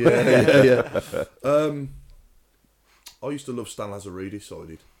as well. Yeah. I used to love Stan Lazaridis, so I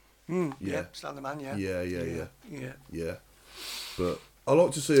did. Yeah, Stan the man, yeah. Yeah. But I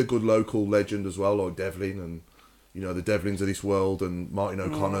like to see a good local legend as well, like Devlin and, you know, the Devlins of this world and Martin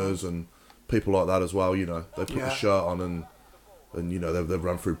O'Connors and people like that as well, you know. They put the shirt on and you know, they've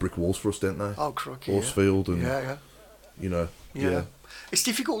run through brick walls for us, didn't they? Oh, crikey, Horsfield and, you know, It's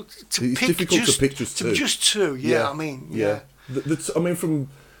difficult to It's pick difficult to pick just two. Just two, I mean, I mean,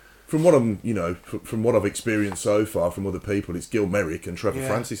 from what I'm, you know, from what I've experienced so far from other people, it's Gil Merrick and Trevor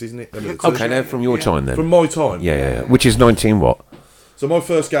Francis, isn't it? Okay, now from your time then. From my time. Yeah. Which is 19 what? So my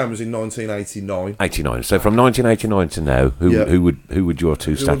first game was in 1989. 89. So from 1989 to now, who would your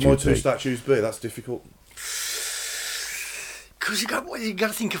two statues be? Who would my two statues be? That's difficult. Because you got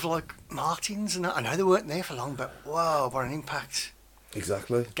to think of like Martins and that. I know they weren't there for long, but wow, what an impact!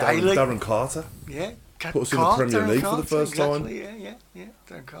 Exactly. Gaelic. Darren Carter. Yeah. Put us in the Premier League for the first time. Yeah.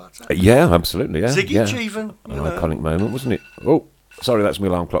 Darren Carter. Yeah, absolutely. Yeah. Zigic even. An iconic moment, wasn't it? Oh, sorry, that's my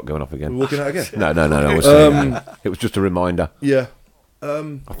alarm clock going off again. We're walking out again. No. It was just a reminder. Yeah. I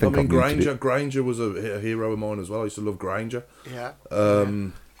mean, Granger was a hero of mine as well. I used to love Granger. Yeah.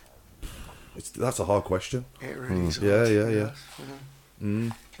 That's a hard question. It really is. Yeah.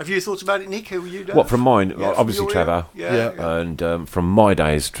 Have you thought about it, Nick? Who were you doing? What, from mine? Yeah, obviously from Trevor. Yeah. And from my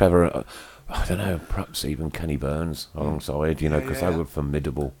days, Trevor, I don't know, perhaps even Kenny Burns alongside, you know, because they were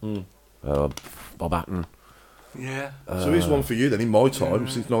formidable. Bob Hatton. Yeah. So here's one for you then. In my time,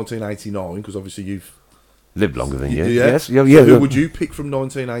 since 1989, because obviously you've lived longer than you. Yeah. Yes. Yeah. So who would you pick from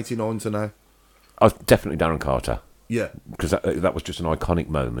 1989 to now? Oh, definitely Darren Carter. Yeah. Because that was just an iconic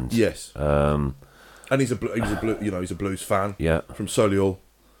moment. Yes. And he's a Blues fan. Yeah. From Solihull.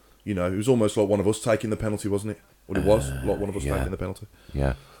 You know, it was almost like one of us taking the penalty, wasn't it? Well, it was like one of us taking the penalty.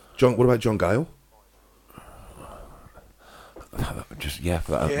 Yeah. John, what about John Gale?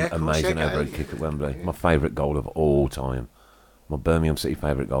 Amazing overhead kick at Wembley. My favourite goal of all time. My Birmingham City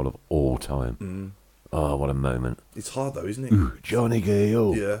favourite goal of all time. Oh, what a moment! It's hard though, isn't it? Johnny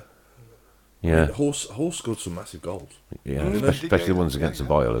Gale. Yeah. Yeah. I mean, Horse scored some massive goals. Yeah, especially the ones against the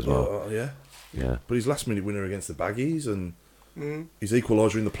Vile as well. Yeah. But his last minute winner against the Baggies and his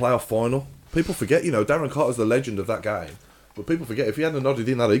equaliser in the playoff final. People forget, you know, Darren Carter's the legend of that game. But people forget, if he hadn't nodded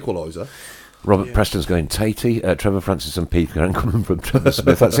in that equaliser... Robert Preston's going Tatey, Trevor Francis and Peter Enkelman from Trevor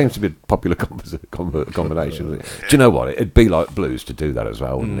Smith. That seems to be a popular combination. Do you know what? It'd be like Blues to do that as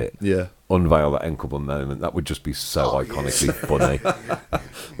well, wouldn't it? Yeah. Unveil that Enkelman moment. That would just be so iconically funny.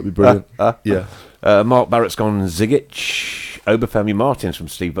 That'd be brilliant. Yeah. Mark Barrett's gone Zigic. Oberfemi Martins from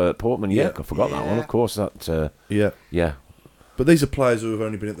Steve Portman. Yeah, I forgot that one. Of course, that. Yeah. But these are players who have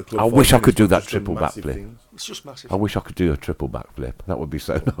only been at the club. I wish I could do that triple backflip. It's just massive. I wish I could do a triple backflip. That would be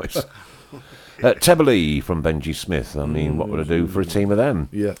so nice. Teberley from Benji Smith. I mean, what would I do for a team of them?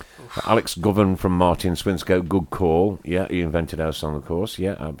 Yeah. Alex Govan from Martin Swinscoe. Good call. Yeah, he invented our song, of course.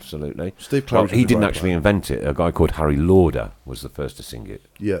 Yeah, absolutely. Steve well, Claridge he didn't actually invent it. A guy called Harry Lauder was the first to sing it.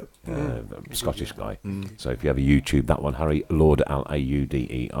 Yeah. Scottish guy. So if you have a YouTube, that one, Harry Lauder,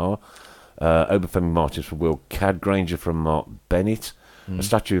 Lauder. Oberfemi Martins from Will Cadgranger from Mark Bennett. A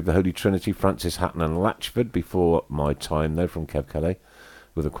statue of the Holy Trinity, Francis Hatton and Latchford, before my time, though, from Kev Kelly,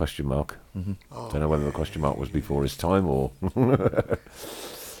 with a question mark. Don't know whether the question mark was before his time or...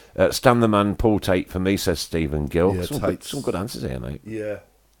 Stan the Man, Paul Tate for me, says Stephen Gill. Yeah, some good answers here, mate. Yeah.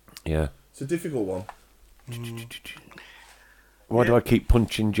 Yeah. It's a difficult one. Why do I keep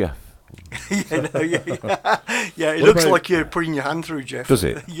punching Geoff? Yeah, it looks like you're putting your hand through, Geoff. Does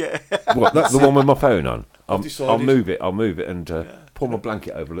it? Yeah. What, that's the one with my phone on? I'll move it and pull my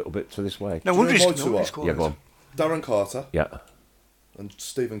blanket over a little bit to this way. No wonder Do you know it's my two quite. Yeah, go on. Darren Carter Yeah. and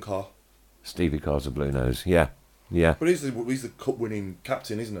Stephen Carr. Stevie Carr's a blue nose. Yeah. But he's the cup-winning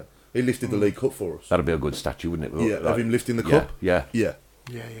captain, isn't it? He lifted the League Cup for us. That'd be a good statue, wouldn't it? Yeah, have him lifting the cup? Yeah. Yeah.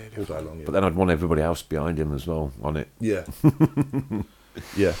 All All day long, But then I'd want everybody else behind him as well on it. Yeah.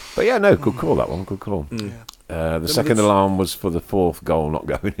 Yeah. But yeah, no, good call, that one. Good call. The second alarm was for the fourth goal not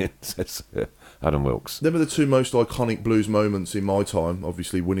going in, says Adam Wilkes. Them are the two most iconic Blues moments in my time,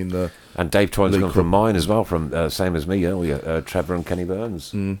 obviously winning the... And Dave Twine's League gone Cup. from mine as well, from same as me earlier, Trevor and Kenny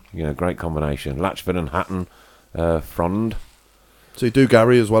Burns. You know, great combination. Latchford and Hatton, Frond. So Do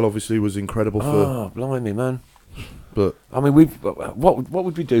Gary as well, obviously, was incredible for... Oh, blimey, man. But I mean, what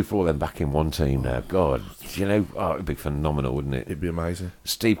would we do for all them back in one team now? God, you know, it'd be phenomenal, wouldn't it? it'd be amazing.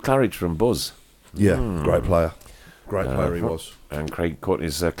 Steve Claridge from Buzz. Yeah, great player. Great player he was. And Craig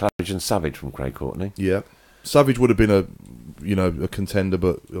Courtney's Claridge and Savage from Craig Courtney. Yeah. Savage would have been a contender,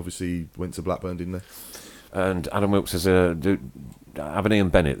 but obviously he went to Blackburn, didn't he? And Adam Wilkes says, having Ian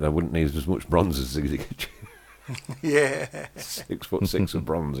Bennett, they wouldn't need as much bronze as Ziggy. Yeah. 6'6" of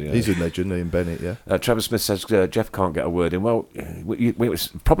bronze, yeah. He's a legend, Ian Bennett, yeah. Trevor Smith says Geoff can't get a word in. Well,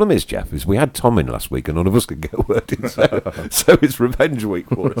 problem is, Geoff, is we had Tom in last week and none of us could get a word in, so it's revenge week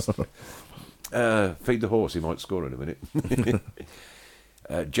for us. Feed the horse, he might score in a minute.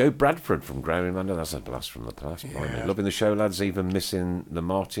 Joe Bradford from Growling Manor, that's a blast from the past. Yeah. Loving the show, lads, even missing the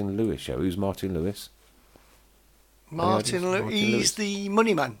Martin Lewis show. Who's Martin Lewis? Martin Lewis, he's the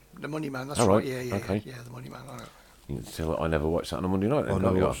money man. The money man, that's right. Yeah, okay. Yeah, the money man. You can tell I never watched that on a Monday night. I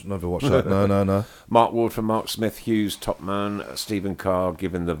never watched that. No. Mark Ward from Mark Smith, Hughes, top man. Stephen Carr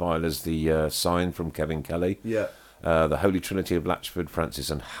giving the Violers the sign from Kevin Kelly. Yeah. The Holy Trinity of Latchford, Francis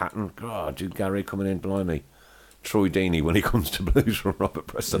and Hatton. God, Jude Gary coming in, blimey. Troy Deeney when he comes to blues from Robert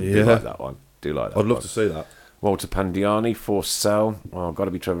Preston. Yeah. Do like that one. I'd love to see that. Walter Pandiani, Force Cell. Oh, got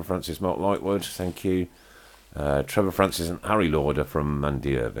to be Trevor Francis, Mark Lightwood. Thank you. Trevor Francis and Harry Lauder from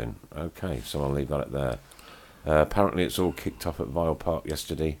Mandy Irvin. Okay, so I'll leave that at there. Apparently it's all kicked off at Vile Park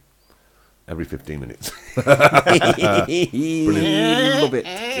yesterday. Every 15 minutes. Brilliant.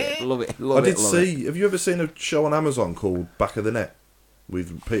 Love it. I did see. Have you ever seen a show on Amazon called Back of the Net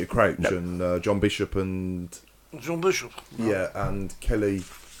with Peter Crouch and John Bishop and John Bishop? No. Yeah, and Kelly.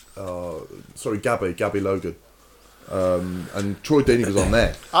 Gabby Logan. And Troy Deeney was on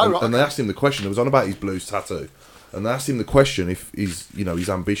there. And they asked him the question. It was on about his blues tattoo, and they asked him the question if his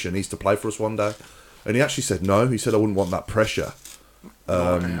ambition is to play for us one day, and he actually said no. He said I wouldn't want that pressure.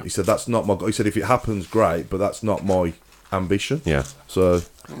 He said that's not my. He said if it happens, great, but that's not my ambition. Yeah. So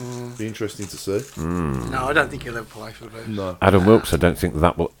be interesting to see. No, I don't think he'll ever play for the Blues. No. Adam Wilkes, I don't think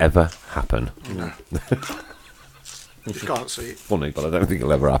that will ever happen. No. You can't see it. Funny, but I don't think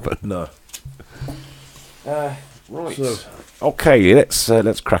it'll ever happen. No. Right. So, okay,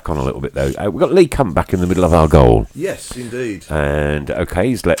 let's crack on a little bit though. We've got Lee Camp back in the middle of our goal. Yes, indeed. And okay,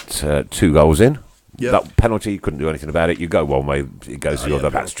 he's let 2 goals in. Yep. That penalty, you couldn't do anything about it. You go one way, it goes the other.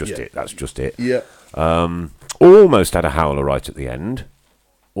 That's just it. That's just it. Yeah. Almost had a howler right at the end.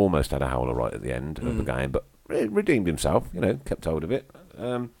 Of the game, but redeemed himself. Kept hold of it.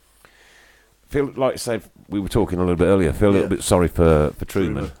 Feel like I said, we were talking a little bit earlier. Feel a little bit sorry for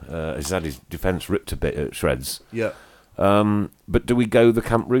Truman. He's had his defence ripped a bit at shreds. Yeah. But do we go the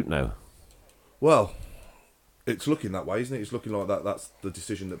Camp route now? Well, it's looking that way, isn't it? It's looking like that's the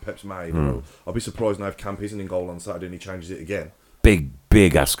decision that Pep's made. I'll be surprised now if Camp isn't in goal on Saturday and he changes it again. Big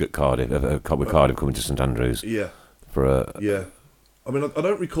ask at Cardiff, with Cardiff coming to St Andrews. Yeah. Yeah. I mean, I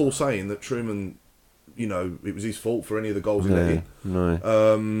don't recall saying that Truman, it was his fault for any of the goals he let in.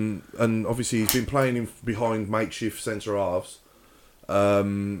 No. And obviously he's been playing behind makeshift centre halves.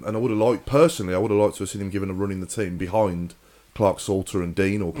 And I would have liked to have seen him given a run in the team behind Clark Salter and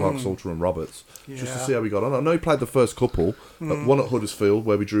Dean, or Clark Salter and Roberts, just to see how he got on. I know he played the first couple, one at Huddersfield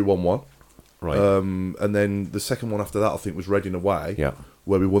where we drew 1-1. Right. And then the second one after that, I think, was Reading away,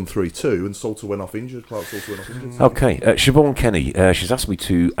 where we won 3-2, and Salter went off injured. Clark Salter went off injured. Okay, Siobhan Kenny, she's asked me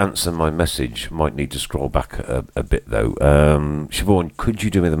to answer my message. Might need to scroll back a bit, though. Siobhan, could you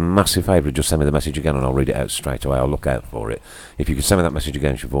do me the massive favour and just send me the message again, and I'll read it out straight away. I'll look out for it. If you could send me that message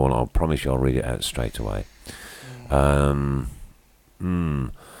again, Siobhan, I'll promise you I'll read it out straight away. Aaron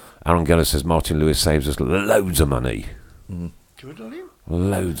Geller says Martin Lewis saves us loads of money. Good on him.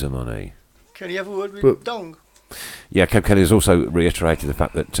 Loads of money. Can you have a word with Dong? Yeah, Kev Kelly has also reiterated the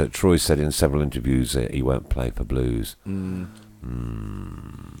fact that Troy said in several interviews that he won't play for Blues. You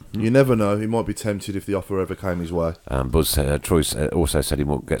never know. He might be tempted if the offer ever came his way. Troy also said he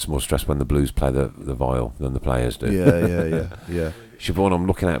gets more stressed when the Blues play the viol than the players do. Yeah. Siobhan, I'm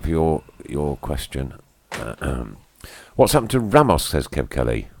looking out for your question. What's happened to Ramos, says Kev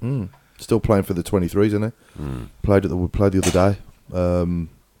Kelly. Still playing for the 23s, isn't he? Played the other day.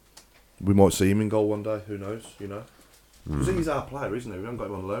 We might see him in goal one day. Who knows? Because he's our player, isn't he? We haven't got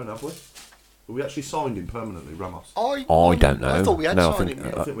him on loan, have we? But we actually signed him permanently, Ramos. I don't know. I thought we had signed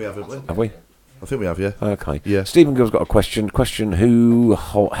him. I think we have, haven't we? Have we? I think we have, yeah. Okay. Yeah. Stephen Gill's got a question. Who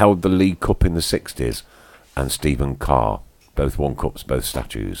held the League Cup in the 60s? And Stephen Carr. Both won cups, both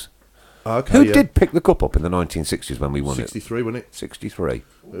statues. Okay, Who did pick the cup up in the 1960s when we won 63, wasn't it? 63.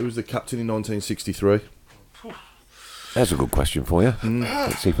 Who was the captain in 1963? There's a good question for you.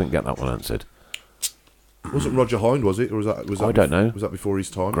 Let's see if we can get that one answered. Wasn't Roger Hind, was it? Or was that I don't know. Was that before his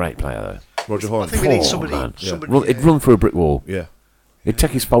time? Great player, though. Roger Hind. I think we need somebody. He'd run through a brick wall. Yeah. He'd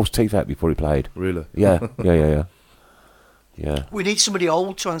take his false teeth out before he played. Really? Yeah. We need somebody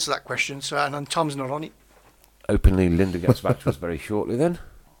old to answer that question, and Tom's not on it. openly Linda gets back to us very shortly then.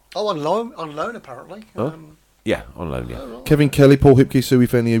 Oh, on loan apparently. Huh? Yeah, on loan, yeah. Oh, right. Kevin Kelly, Paul Hipke, Sue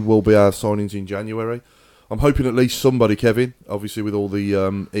Ifeni will be our signings in January. I'm hoping at least somebody, Kevin, obviously with all the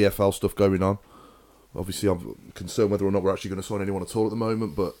EFL stuff going on. Obviously, I'm concerned whether or not we're actually going to sign anyone at all at the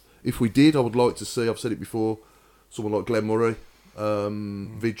moment, but if we did, I would like to see, I've said it before, someone like Glenn Murray,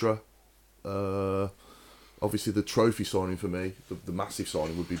 Vidra. Obviously, the trophy signing for me, the massive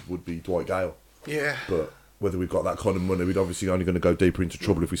signing would be Dwight Gale. Yeah. But whether we've got that kind of money, we're obviously only going to go deeper into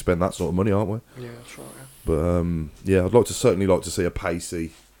trouble if we spend that sort of money, aren't we? Yeah, that's right. Yeah. But yeah, I'd certainly like to see a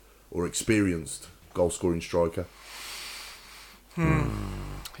pacey or experienced goal-scoring striker.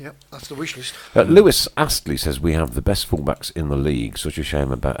 Yep, that's the wish list. Lewis Astley says we have the best fullbacks in the league. Such a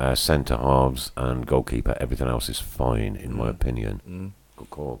shame about our centre halves and goalkeeper. Everything else is fine, in my opinion. Good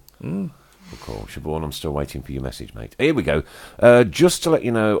call. Good call. Siobhan, I'm still waiting for your message, mate. Here we go. Just to let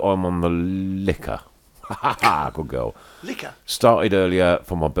you know, I'm on the liquor. Good girl. Liquor. Started earlier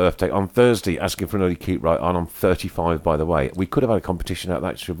for my birthday on Thursday, asking for an early keep right on. I'm 35, by the way. We could have had a competition out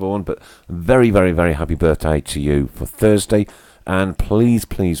that, Siobhan, but very, very, very happy birthday to you for Thursday. And please,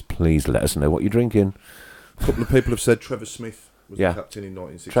 please, please let us know what you're drinking. A couple of people have said Trevor Smith was the captain in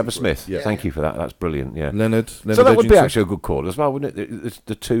 1963. Trevor Smith. Yeah. Thank you for that. That's brilliant. Yeah. Leonard So that would be Edginson. actually a good call as well, wouldn't it? It's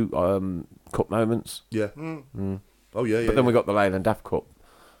the two cup moments. Yeah. Oh yeah, yeah. But then we got the Leyland Daft Cup,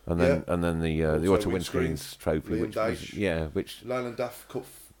 and then the Also Auto Windscreens trophy, Liam which Dash. which Leyland Daft Cup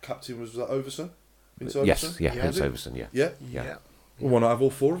captain was that Overson? Vince yes, Overson? yeah, Yeah, Vince the- Overson, yeah. Yeah. Yeah. Well, why not have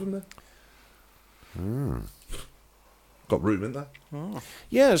all four of them then? Got room, isn't there?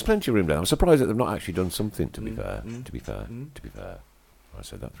 Yeah, there's plenty of room there. I'm surprised that they've not actually done something. To be fair, I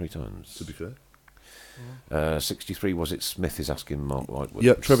said that 3 times. To be fair. 63 was it? Smith is asking Mark Whitewood.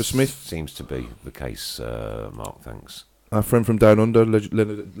 Yep, Trevor Smith. Seems to be the case. Mark, thanks. Our friend from down under, Leonard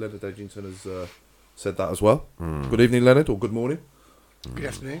Edginson, has said that as well. Good evening, Leonard, or good morning. Good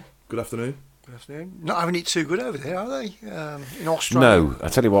afternoon. Good afternoon. Good afternoon. Not having it too good over there, are they? In Australia. No, I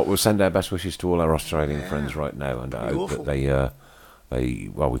tell you what, we'll send our best wishes to all our Australian friends right now, and I hope awful. that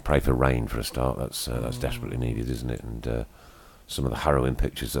we pray for rain for a start. That's desperately needed, isn't it? And some of the harrowing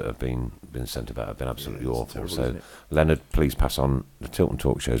pictures that have been sent about have been absolutely awful. terrible, So, isn't it? Leonard, please pass on the Tilton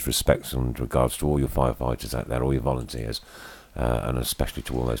Talk Show's respects and regards to all your firefighters out there, all your volunteers, and especially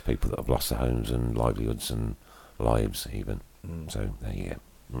to all those people that have lost their homes and livelihoods and lives, even. So there you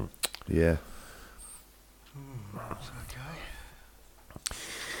go. Yeah. Okay.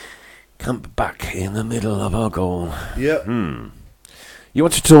 Camp back in the middle of our goal. Yeah. You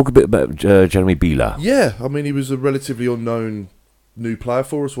want to talk a bit about Jeremy Beeler? Yeah, I mean, he was a relatively unknown new player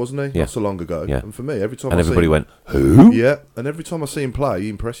for us, wasn't he? Yeah. Not so long ago. Yeah. And for me, every time And I see everybody him, went, who? yeah, and every time I see him play, he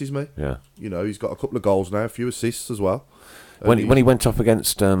impresses me. Yeah. You know, he's got a couple of goals now, a few assists as well. When And he went off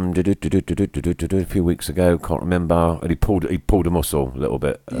against a few weeks ago, can't remember, and he pulled a muscle a little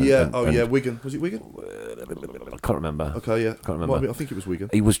bit. yeah, and Wigan. Was it Wigan? I can't remember. Okay, yeah. Can't remember. I think it was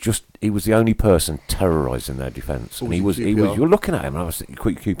Wigan. He was the only person terrorising their defence, and was he it was QPR? you were looking at him, and I was thinking,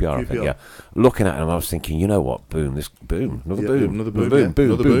 QPR, I think, QPR. yeah, looking at him, I was thinking, you know what, boom, another Yeah, boom, another boom, boom, yeah. boom,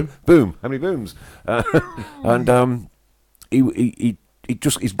 Another boom, boom. boom, how many booms? And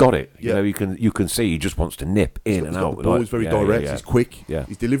he's got it. Yeah. You know, you can see he just wants to nip in and out. The ball is very direct. He's quick. Yeah.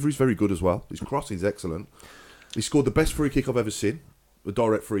 His delivery is very good as well. His crossing is excellent. He scored the best free kick I've ever seen. A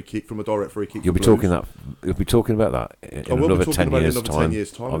direct free kick from a direct free kick. You'll be talking about that in I will be another talking 10 about it in years' another time, 10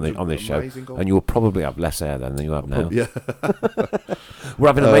 years' time. on It's this an show, amazing goal. and you'll probably have less hair than you have now. Yeah. We're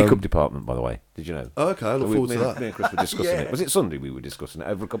having a makeup department, by the way. Did you know? Oh, okay, I look forward to that. Me and Chris were discussing Yeah. it. Was it Sunday we were discussing it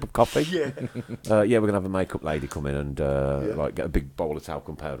over a cup of coffee? Yeah. We're gonna have a makeup lady come in and get a big bowl of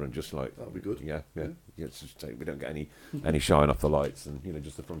talcum powder and just like That'd be good. Yeah. It's just we don't get any shine off the lights and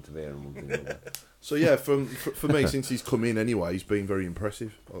just the front of here and one thing like that. So yeah, for me, since he's come in anyway, he's been very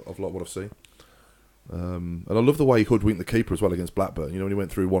impressive. I've liked what I've seen, and I love the way he hoodwinked the keeper as well against Blackburn. You know, when he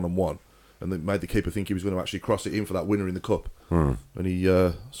went through 1-on-1 and they made the keeper think he was going to actually cross it in for that winner in the cup, and he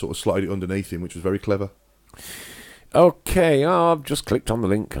sort of slotted it underneath him, which was very clever. Okay, I've just clicked on the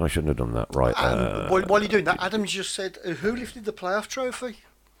link and I shouldn't have done that. Right. While you're doing that, Adam's just said, who lifted the playoff trophy?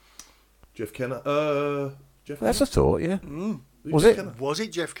 Jeff Kenner. Jeff That's Kenner? a thought, yeah. Was Jeff it? Kenner? Was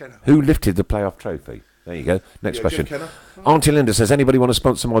it Geoff Kenner? Who lifted the playoff trophy? There you go. Next Yeah, question. Jeff Kenner. Auntie Linda says, anybody want to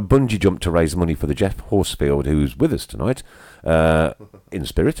sponsor my bungee jump to raise money for the Geoff Horsfield, who's with us tonight, in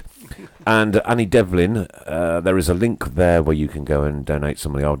spirit? And Annie Devlin, there is a link there where you can go and donate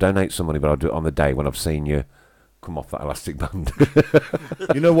some money. I'll donate some money, but I'll do it on the day when I've seen you come off that elastic band.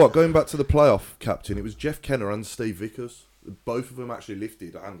 You know what? Going back to the playoff captain, it was Jeff Kenner and Steve Vickers. Both of them actually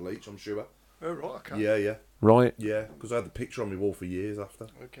lifted a handle each, I'm sure. Oh, right, okay. Yeah. Right. Yeah, because I had the picture on my wall for years after.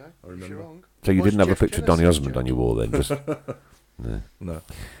 Okay. I remember. You're wrong. So you What's didn't have a Geoff picture of Kennedy's Donny Osmond picture? on your wall then? Just, No.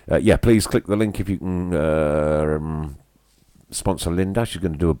 yeah, please click the link if you can sponsor Linda. She's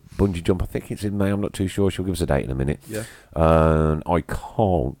going to do a bungee jump. I think it's in May. I'm not too sure. She'll give us a date in a minute. Yeah. And I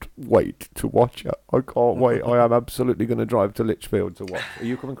can't wait to watch her. I can't wait. I am absolutely going to drive to Lichfield to watch. Are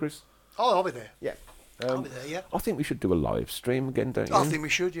you coming, Chris? Oh, I'll be there. Yeah. I'll be there, yeah. I think we should do a live stream again, don't you? I think we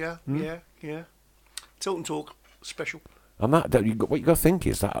should, yeah. Yeah. Tilton Talk special. And that, what you got to think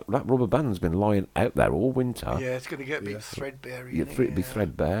is that rubber band's been lying out there all winter. Yeah, it's going to get a bit threadbare. Yeah, isn't it? it'll be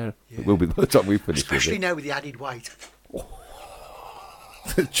threadbare. Yeah. It will be by the time we finish Especially with it. now with the added weight.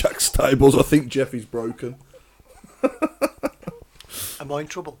 Jack Stables, I think Geoff is broken. Am I in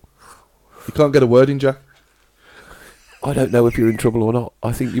trouble? You can't get a word in, Jack. I don't know if you're in trouble or not.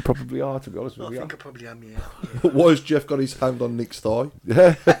 I think you probably are, to be honest with I you. think I probably am, yeah. Why has Geoff got his hand on Nick's thigh?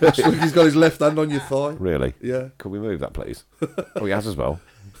 It's like he's got his left hand on your thigh. Really? Yeah. Can we move that, please? Oh, he has as well.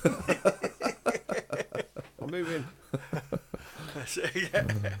 I'm moving. So, yeah.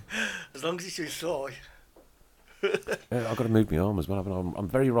 As long as it's your thigh. Yeah, I've got to move my arm as well. I'm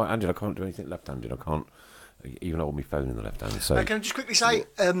very right-handed. I can't do anything left-handed. I can't even hold my phone in the left hand. So Can I just quickly say,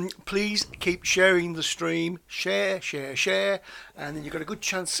 please keep sharing the stream. Share. And then you've got a good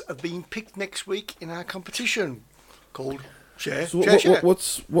chance of being picked next week in our competition called Share. So Share.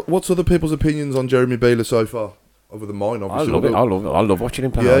 what's other people's opinions on Jeremy Beeler so far? Other than mine, I obviously. love it. I love watching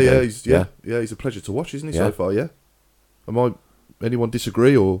him play. He's a pleasure to watch, isn't he, Yeah. so far, yeah? Anyone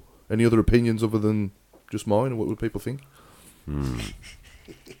disagree or any other opinions other than just mine, and what would people think?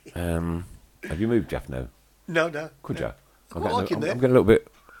 Have you moved, Geoff, now? No. Could you? I'm quite like him I'm there. getting a little bit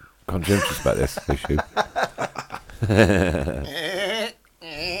conscientious about this issue.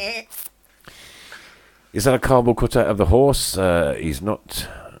 Is that a cardboard cutout of the horse? He's not.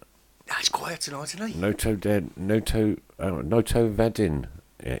 It's quiet tonight, isn't he? Noto Vedin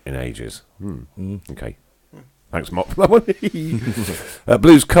in ages. Okay. Thanks, Mop, for that one.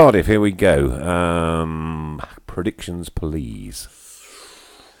 Blues Cardiff, here we go. Predictions, please.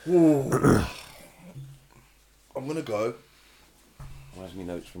 I'm going to go. Where's my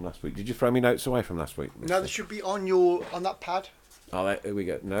notes from last week? Did you throw me notes away from last week? No, they should be on that pad. Oh, here we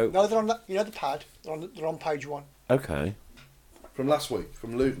go. No. No, they're on that. You know the pad. They're on page 1. Okay. From last week,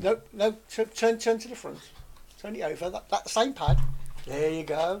 from Luton. No. Turn to the front. Turn it over. That same pad. There you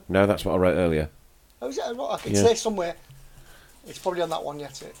go. No, that's what I wrote earlier. Oh, is it? It's there somewhere. It's probably on that one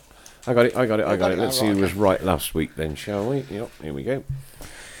yet. I got it. Let's see right, who was right last week then, shall we? Yep, here we go.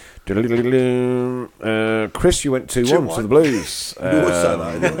 Chris, you went 2-1 to the Blues. You always say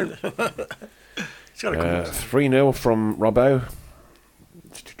that, anyway. It's got to come up. 3-0 from Robbo.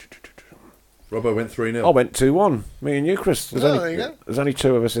 Robbo went 3-0. I went 2-1. Me and you, Chris. There you go. There's only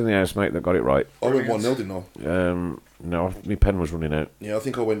 2 of us in the house, mate, that got it right. I went 1-0, didn't I? No, my pen was running out. Yeah, I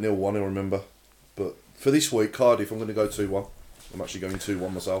think I went 0-1, I remember. But for this week, Cardiff, I'm going to go 2-1. I'm actually going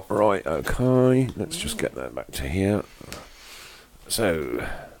 2-1 myself. Right, okay. Let's just get that back to here. So,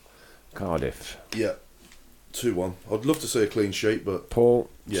 Cardiff. Yeah, 2-1. I'd love to see a clean sheet, but... Paul,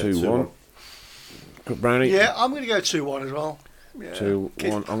 Yeah, 2-1. Good, Brownie. Yeah, I'm going to go 2-1 as well. Yeah.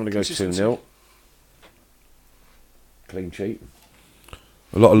 2-1. I'm going to go 2-0. Clean sheet.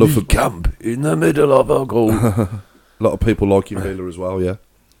 A lot of love for... Camp in the middle of a goal. A lot of people like him, Beeler, as well, yeah.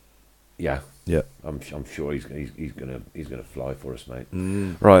 Yeah. Yeah. I'm sure he's gonna fly for us, mate.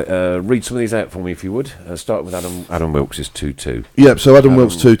 Right, read some of these out for me if you would. Start with Adam Wilkes is 2-2. Yeah, so Adam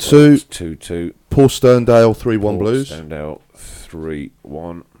Wilkes 2-2. 2-2. Paul Sterndale 3-1 Blues. Sterndale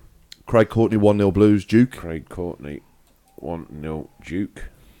 3-1. Craig Courtney 1-0 Blues. Duke. Craig Courtney 1-0 Duke.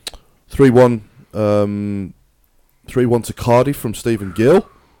 3-1 to Cardiff from Stephen Gill.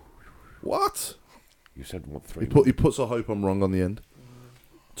 What? You said 1-3. He puts a hope I'm wrong on the end.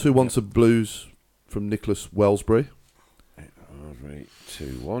 2-1 to Blues from Nicholas Wellsbury.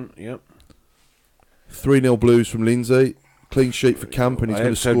 2-1. Yep. 3-0 Blues from Lindsay. Clean sheet for Camp, and he's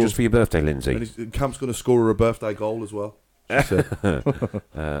going to So score. just for your birthday, Lindsay. And Camp's going to score a birthday goal as well. She said.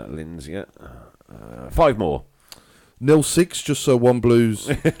 Lindsay. Yeah. 5 more. 0-6, just so one Blues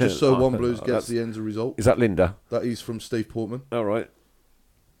gets the end result. Is that Linda? That is from Steve Portman. All right.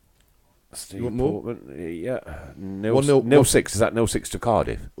 Steve want more? Portman, yeah. 1-0 0-6, is that 0-6 to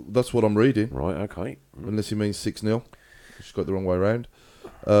Cardiff? That's what I'm reading. Right, okay. Unless he means 6-0. Just got it the wrong way around.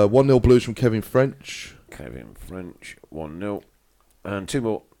 1-0 Blues from Kevin French. Kevin French, 1-0. And 2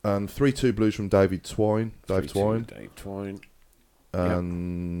 more. And 3-2 Blues from David Twine. Dave 3-2 Twine. Dave Twine.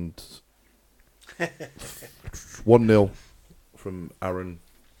 And 1-0 from Aaron.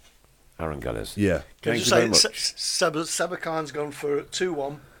 Aaron Gullers. Yeah. Can I Thank just you very say, much. Sabakan's gone for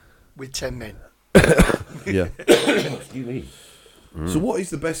 2-1. with 10 men. Yeah. Excuse me. So what is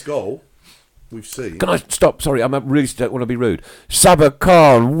the best goal we've seen? Can I stop? Sorry, I really don't want to be rude. Sabah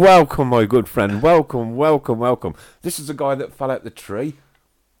Khan, welcome, my good friend. Welcome, welcome, welcome. This is the guy that fell out the tree.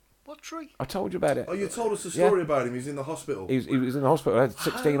 What tree? I told you about it. Oh, you told us a story about him. He's in the hospital. He was in the hospital. He had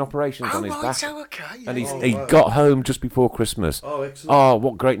 16 operations on his back. So okay. And Yeah. he got home just before Christmas. Oh, excellent. Oh,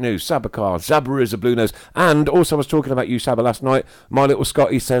 what great news. Sabah Khan. Sabah is a blue nose. And also I was talking about you, Sabah, last night. My little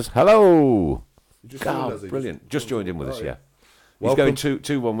Scotty says, hello. You just joined God, us, brilliant. Just joined in with us, yeah. He's Welcome. going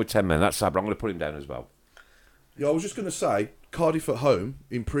 2-1 with 10 men. That's Sabah. I'm going to put him down as well. Yeah, I was just going to say, Cardiff at home,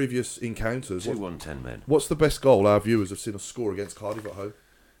 in previous encounters, 2-1, 10 men. what's the best goal our viewers have seen us score against Cardiff at home?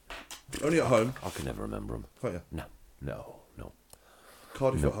 Only at home, I can never remember him. can't you? No.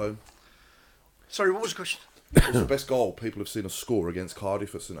 Cardiff at home. Sorry, what was the question? What's the best goal people have seen us score against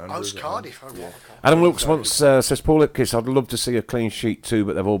Cardiff at St Oh, Andrews? it's at home? Cardiff. Oh, right, okay. Adam Wilkes once says, Paul Ipkiss, I'd love to see a clean sheet too,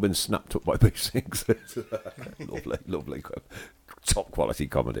 but they've all been snapped up by B6. lovely. Top quality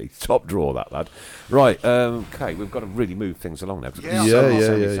comedy. Top draw, that lad. Right, okay, we've got to really move things along now. 'Cause Yeah. so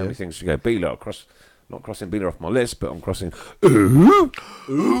Yeah. many things to go. Beeler, not crossing Beeler off my list, but I'm crossing... Ooh,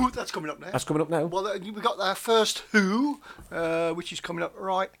 that's coming up now. That's coming up now. Well, we've got our first Who, which is coming up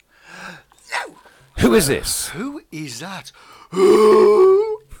right now. Who is this? Who is that?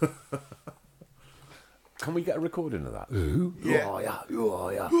 Who? Can we get a recording of that? Who? Yeah. Who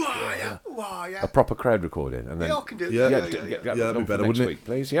are ya? Why, A proper crowd recording. And then, Yeah, I can do it. Yeah. get that'd that be on for better, next wouldn't it? week,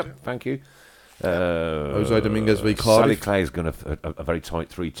 please. Yep, thank you. Jose Dominguez v Sally Cardiff. Clay's going a very tight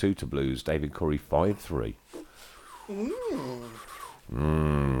 3-2 to Blues. David Curry 5-3.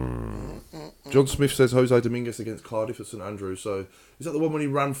 John Smith says Jose Dominguez against Cardiff at St Andrews. So is that the one when he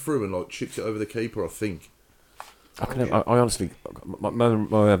ran through and like chipped it over the keeper? I think. I honestly,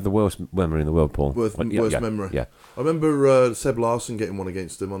 I have the worst memory in the world, Paul. Worst memory. Yeah. I remember Seb Larson getting one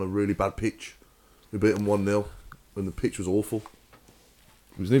against him on a really bad pitch. We beat him 1-0 and the pitch was awful.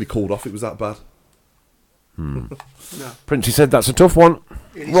 It was nearly called off. It was that bad. No. Princey said that's a tough one.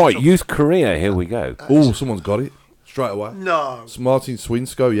 It is Right, tough. youth career. Here we go. Oh, someone's got it straight away. No. It's Martin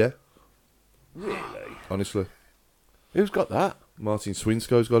Swinsko, yeah. Really? Honestly, Who's got that? Martin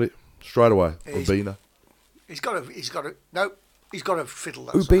Swinsko's got it straight away. He's- Ubina. He's got a fiddle.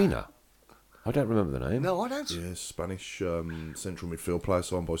 That song. Ubina. I don't remember the name. No, I don't. Yeah, Spanish central midfield player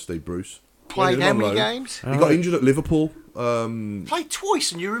signed by Steve Bruce. Played Yeah, how on many loan. games? He got injured at Liverpool. Played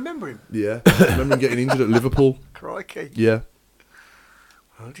twice, and you remember him. Yeah, I remember him getting injured at Liverpool. Crikey. Yeah,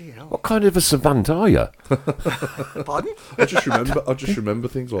 Oh dear. What kind of a savant are you? Pardon? I just remember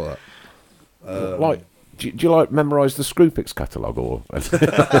things like that. Like, do you like memorise the Screwfix catalogue or?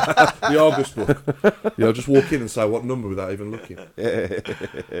 The August book. Yeah, I'll just walk in and say what number without even looking.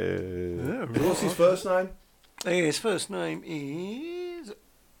 What's his first name? His first name is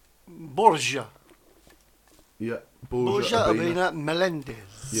Borja. Yeah, Borja Urbina. Urbina Melendez.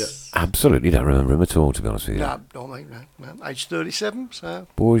 Yeah. Absolutely don't remember him at all, to be honest with you. No, age 37, so...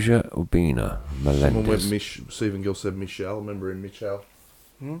 Borja Urbina Someone went Melendez. Stephen Gill said Michelle. Remember him, Michelle?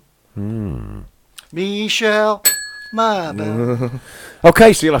 Michelle, my man.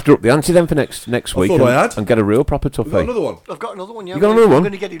 Okay, so you'll have to up the ante then for next week. thought and, I had. and get a real proper We've got toughie. another one. I've got another one, yeah. You got another I'm one?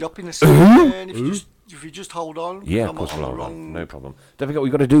 going to get it up in a second. And if you just hold on. Yeah, I'm of course on we'll the hold on. wrong- No problem. Don't forget, what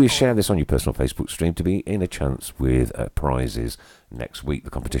you've got to do is share this on your personal Facebook stream to be in a chance with prizes next week. The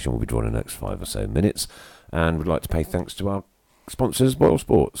competition will be drawn in the next 5 or so minutes. And we'd like to pay thanks to our sponsors, Boyle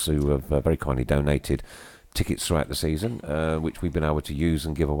Sports, who have very kindly donated tickets throughout the season, which we've been able to use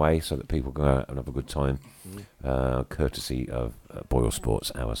and give away so that people go out and have a good time, courtesy of Boyle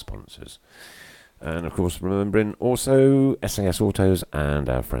Sports, our sponsors. And of course, remembering also SAS Autos and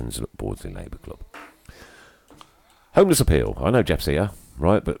our friends at Bawdsley Labour Club. Homeless appeal. I know Geoff's here,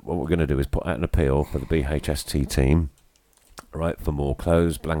 right? But what we're going to do is put out an appeal for the BHST team, right? For more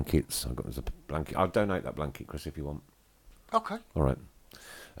clothes, blankets. There's a blanket. I'll donate that blanket, Chris, if you want. Okay. All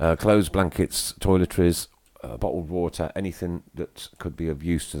right. Clothes, blankets, toiletries, bottled water, anything that could be of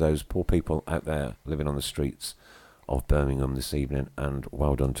use to those poor people out there living on the streets of Birmingham this evening. And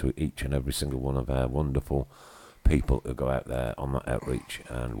well done to each and every single one of our wonderful people who go out there on that outreach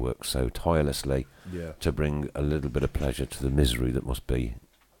and work so tirelessly to bring a little bit of pleasure to the misery that must be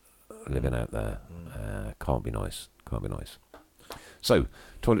living out there. Can't be nice. So,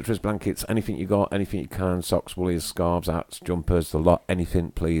 toiletries, blankets, anything you got, anything you can, socks, woolies, scarves, hats, jumpers, the lot,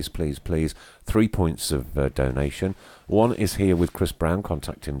 anything, please. 3 points of donation. One is here with Chris Brown.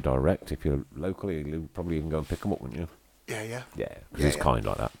 Contact him direct. If you're local, you'll probably even go and pick him up, wouldn't you? Yeah. Yeah, because he's kind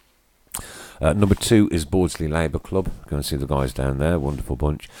like that. Number 2 is Bawdsley Labour Club. Go and see the guys down there, wonderful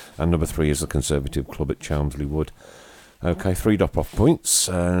bunch. And number 3 is the Conservative Club at Chelmsley Wood. Okay, 3 drop-off points,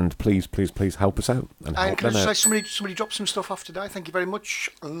 and please help us out. And And help can I them just say out. somebody dropped some stuff off today. Thank you very much,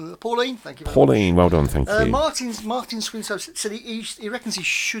 Pauline. Thank you. Very Pauline, well done, thank much. you. Martin Swinso said he reckons he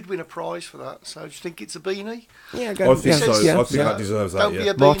should win a prize for that. So do you think it's a beanie? Yeah, I think so. yeah. I think that deserves that. Don't be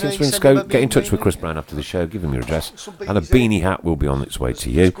Yeah. a Martin beanie, send him Swinscoe, a get in touch beanie. with Chris Brown after the show, give him your address, Some and a beanies there. beanie hat will be on its way to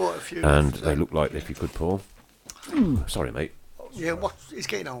you. There's quite a few And left, they look like, if you could, Paul. Sorry, mate. Yeah, what? It's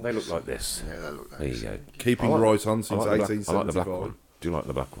getting old. They look like this. Yeah, they look like There you this. go. Keeping I like- right on I since like the black- I like the 1875. black one. Do you like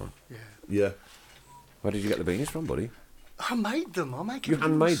the black one? Yeah. Where did you get the beanies from, buddy? I made them. I make You them.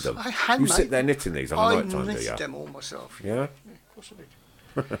 handmade them? I handmade You sit there knitting these on I the night time, do knit you? them all myself. Yeah? Of course I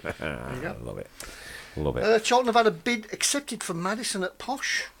did. I you go. love it. Love it. Charlton have had a bid accepted for Madison at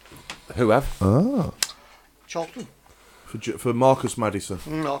Posh. Who have? Charlton. For Marcus Madison.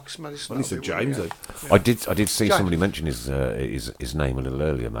 Knox, Madison. Only said James, eh? I did see Jack. somebody mention his name a little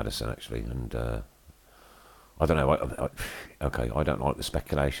earlier, Madison, actually, and I don't know. Okay, I don't like the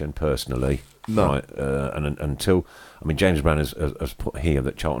speculation personally. No. Right, and until James Brown has put here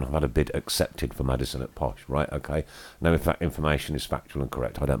that Charlton have had a bid accepted for Madison at Posh. Right. Okay. Now, if that information is factual and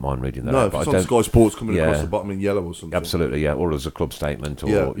correct, I don't mind reading that. No, out, if but it's I on don't. Sky Sports coming Yeah. across the bottom in yellow or something. Absolutely, yeah. Or as a club statement, or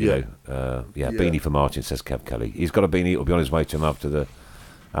Yeah, you yeah. know, Yeah. beanie for Martin, says Kev Kelly. He's got a beanie. It'll be on his way to him after the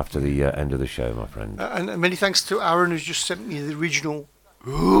end of the show, my friend. And many thanks to Aaron who's just sent me the original.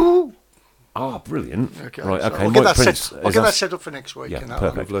 Ooh. Ah, brilliant. Okay, Right, so okay. I'll get Mike that Prince set. I'll is get that ask- set up for next week. Yeah, and that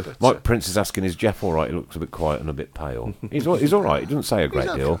perfect. one, but, Mike Prince is asking, is Geoff all right? He looks a bit quiet and a bit pale. He's all right. He doesn't say a he's great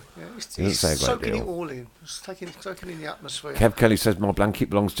okay. deal. Yeah, He doesn't say a great soaking deal. it all in. Just soaking in the atmosphere. Kev Kelly says my blanket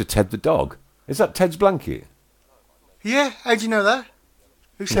belongs to Ted the dog. Is that Ted's blanket? Yeah, how do you know that?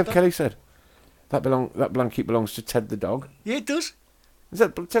 Who said Kev that? Kelly said that blanket belongs to Ted the dog. Yeah, it does. Is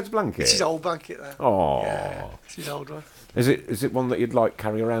that Ted's blanket? It's his old blanket there. Oh, Yeah, it's his old one. is it one that you'd like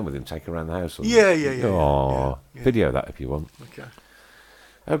carry around with him, take around the house? Or Yeah. Oh, yeah. video that if you want. Okay.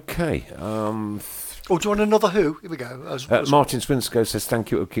 Okay. Oh, do you want another who? Here we go. Martin Swinscoe says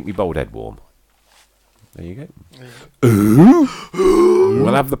thank you. It'll keep me bald head warm. There you go.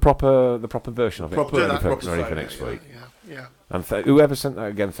 We'll have the proper version of it Proper- ready, proper ready for photo, next week. Yeah. And whoever sent that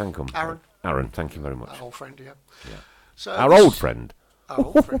again, thank them. Aaron, thank you very much. our old friend. Yeah. Yeah. So Our old friend. Our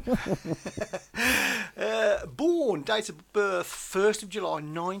old friend. Born, date of birth 1st of July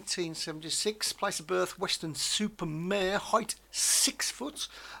 1976. Place of birth Weston-super-Mare. Height 6 foot.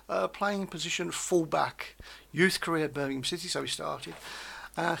 Playing position full-back. Youth career Birmingham City, so he started.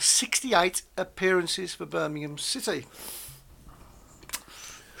 68 appearances for Birmingham City.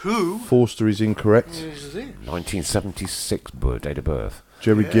 Who Forster is incorrect. is it? 1976 date of birth.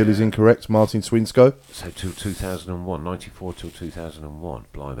 Jerry Gill is incorrect. Martin Swinscoe. So 2001, 94 till 2001.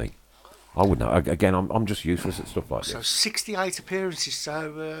 Blimey. I wouldn't know. Again, I'm just useless at stuff like So this. 68 appearances,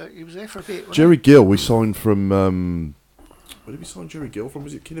 so he was there for a bit. wasn't Jerry Gill, we signed from. Where did we sign Jerry Gill from?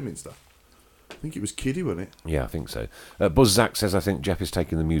 Was it Kidderminster? I think it was Kiddie, wasn't it? Yeah, I think so. Buzz Zack says, I think Geoff is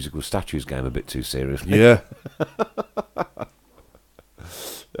taking the musical statues game a bit too seriously. Yeah.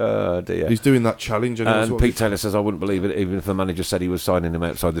 Dear. He's doing that challenge. And Pete Taylor says, I wouldn't believe it even if the manager said he was signing him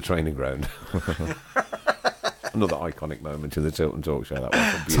outside the training ground. Another iconic moment in the Tilton Talk Show. That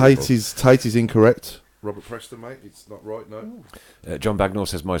was beautiful. Tate is incorrect. Robert Preston, mate. It's not right, no. John Bagnall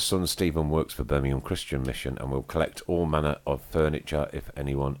says, my son Stephen works for Birmingham Christian Mission and will collect all manner of furniture if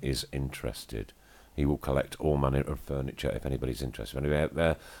anyone is interested. He will collect all manner of furniture if anybody's interested. If anybody out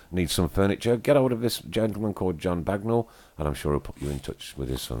there needs some furniture, get hold of this gentleman called John Bagnall, and I'm sure he'll put you in touch with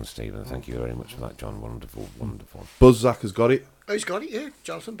his son Stephen. Thank you very much for that, John. Wonderful, wonderful. Buzz Zack has got it. Oh, he's got it, yeah.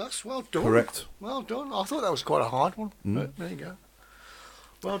 Jonathan Bass, well done. Correct. Well done. I thought that was quite a hard one. But there you go.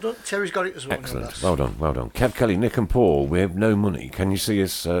 Well done. Terry's got it as well. Excellent. Well done, well done. Kev Kelly, Nick and Paul, we have no money. Can you see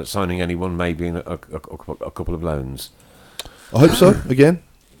us signing anyone, maybe in a couple of loans? I hope so, again.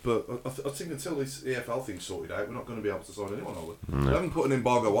 But I think until this EFL thing's sorted out, we're not going to be able to sign anyone, are we? They haven't put an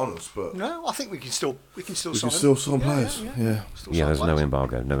embargo on us, but No, I think we can still we sign. can still sign players. Yeah. Still Yeah, sign there's no players.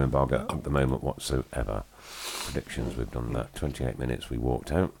 embargo at the moment whatsoever. Predictions, we've done that. 28 minutes, we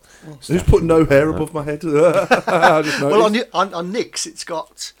walked out. Who's put no hair above my head? I just Well, noticed. on Nick's, it's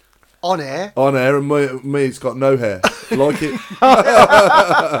got on air. On air, and me, it's got no hair. Like it.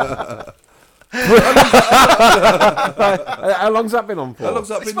 How long's that been on for? How long's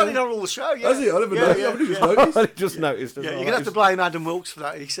that It's been been there? on all the show, yeah. Has it? I never know. I haven't just noticed. I just noticed. as Yeah, well. you're going to have to blame Adam Wilkes for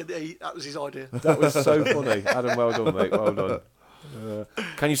that. He said that was his idea. That was so funny. Adam, well done, mate. Well done.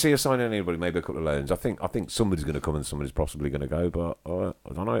 Can you see us signing anybody? Maybe a couple of loans. I think somebody's going to come and somebody's possibly going to go. But I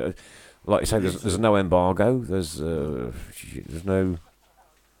don't know. Like you say, there's no embargo. There's no.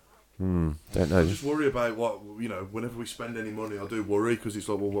 Don't know. I just worry about whenever we spend any money, I do worry because it's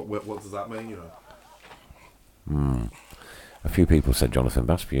like, well, what does that mean, A few people said Jonathan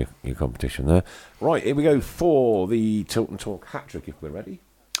Bass for your competition there. Right, here we go for the Tilton Talk hat-trick, if we're ready.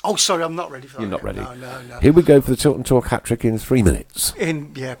 Oh, sorry, I'm not ready for that. You're not ready. No. Here we go for the Tilton Talk hat-trick in 3 minutes.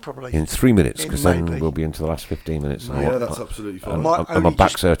 Probably. In 3 minutes, because then Maybe. we'll be into the last 15 minutes. And Yeah, that's absolutely fine. and my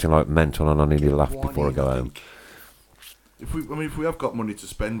back's hurting like mental, and I nearly laughed before I go home. If we have got money to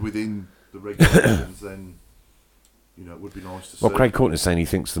spend within the regulations, then it would be nice to see. Well, Craig Courtney's saying he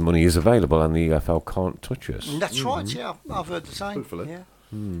thinks the money is available and the EFL can't touch us. That's right, yeah. I've heard the same. Hopefully. Yeah.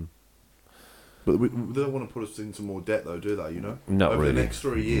 But they don't want to put us into more debt, though, do they? Not Over really. the next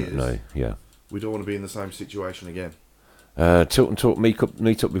 3 years, No, yeah. we don't want to be in the same situation again. Tilton Talk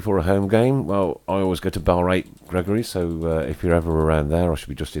meet up before a home game. Well, I always go to Bar 8, Gregory, so if you're ever around there, I should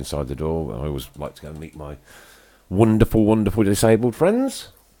be just inside the door. I always like to go and meet my wonderful, wonderful disabled friends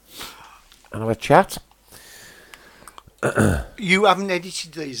and have a chat. You haven't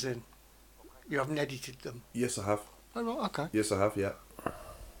edited these then? You haven't edited them? Yes, I have. Oh, right, okay. Yes, I have, yeah.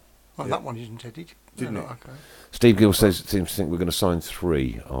 Well, Yeah. that one isn't edited. Didn't No, it? Okay. Steve Gill seems to think we're going to sign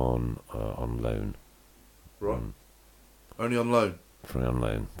 3 on loan. Right. Only on loan. 3 on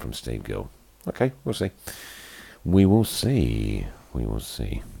loan from Steve Gill. Okay, we'll see. We will see.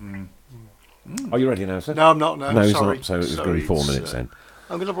 Are you ready now, sir? No, I'm not. No, No, he's sorry. not. So it's going to Sorry, be 4 it's, minutes then.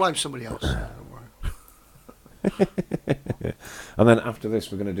 I'm going to blame somebody else. Don't worry. And then after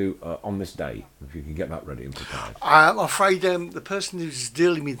this, we're going to do On This Day, if you can get that ready and prepared. I'm afraid the person who's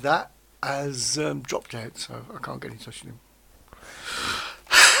dealing with that has dropped out, so I can't get in touch with him.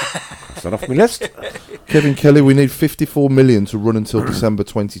 Is that off my list? Kevin Kelly, we need 54 million to run until December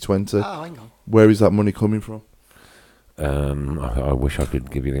 2020. Oh, hang on. Where is that money coming from? I wish I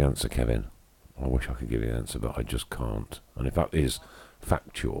could give you the answer, Kevin. I wish I could give you the answer, but I just can't. And if that is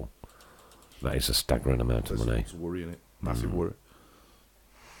factual, that is a staggering amount of money. It's worrying it. Massive worry.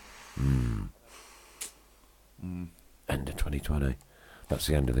 End of 2020. That's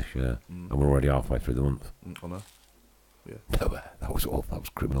the end of this year. And we're already halfway through the month. I know. Yeah. That was awful. That was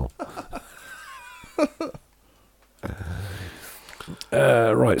criminal.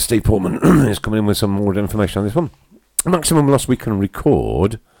 Right, Steve Portman is coming in with some more information on this one. Maximum loss we can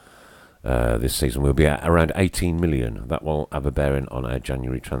record this season will be at around 18 million. That will have a bearing on our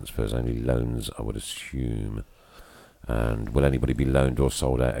January transfers, only loans, I would assume. And will anybody be loaned or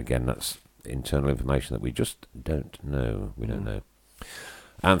sold out again? That's internal information that we just don't know. We don't know.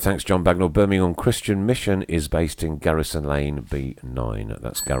 And thanks, John Bagnall. Birmingham Christian Mission is based in Garrison Lane B9.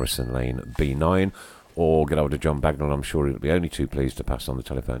 That's Garrison Lane B9. Or get hold of John Bagnall. I'm sure he'll be only too pleased to pass on the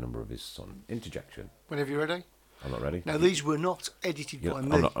telephone number of his son. Interjection. Whenever you're ready. I'm not ready. Now, these were not edited by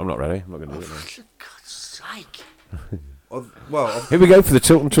me. I'm not ready. I'm not going to do it now. For God's sake. Here we go for the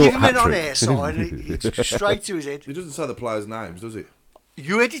Tilton Talk Give him an hat-trick. on-air side. It's straight to his head. It doesn't say the players' names, does it?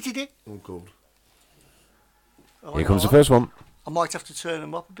 You edited it. Oh, God. Oh, Here hang comes the on. first one. I might have to turn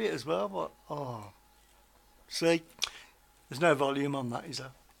them up a bit as well, but see, there's no volume on that, is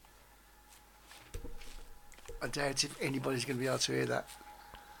there? I doubt if anybody's going to be able to hear that.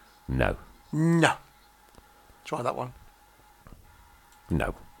 No. No. Try that one.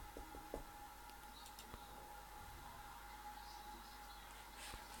 No.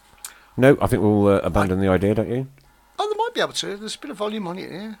 No, I think we'll abandon the idea, don't you? Oh, they might be able to. There's a bit of volume on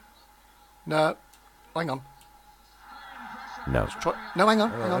it, yeah. No. Hang on. No. Try. No, hang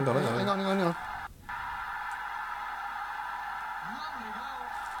on. Hang on.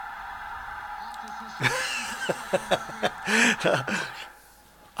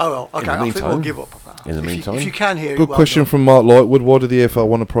 Oh, well, okay. I think we'll meantime- give up on that. in the meantime- If you can hear it, Good well question done. from Mark Lightwood. Why do the EFL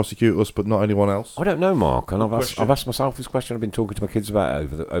want to prosecute us but not anyone else? I don't know, Mark, and Good I've question. asked myself this question. I've been talking to my kids about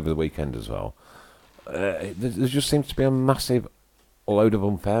it over the weekend as well. There just seems to be a massive load of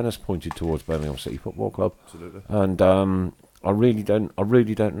unfairness pointed towards Birmingham City Football Club, Absolutely. and I really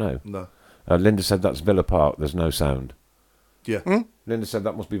don't know. No. Linda said that's Villa Park. There's no sound. Yeah. Linda said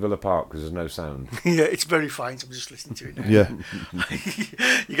that must be Villa Park because there's no sound. Yeah, it's very faint. I'm just listening to it now. Yeah.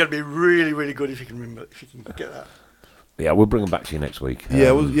 You got to be really, really good if you can remember, if you can get that. Yeah, we'll bring them back to you next week.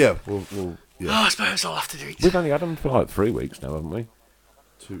 Yeah. We'll yeah. Oh, Yeah. I suppose I'll have to do it. We've only had them for like 3 weeks now, haven't we?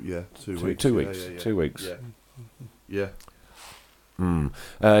 2 Two weeks. weeks. Yeah. 2 weeks. Yeah.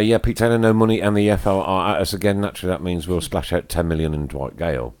 Yeah. Yeah, Pete Taylor, no money, and the EFL are at us again. Naturally, that means we'll splash out 10 million in Dwight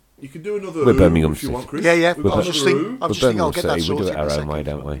Gale. You can do another We're Who Birmingham if you City. want, Chris. Yeah, yeah. We've got I just another think, Who. I just think I'll get that We do sorted it our in a own way,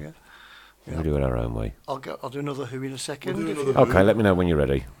 second. don't we? Yeah. We do it our own way. I'll do another Who in a second. We'll do if another you- Who. Okay, let me know when you're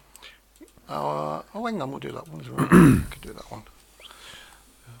ready. Oh, hang on, we'll do that one as well. Can do that one.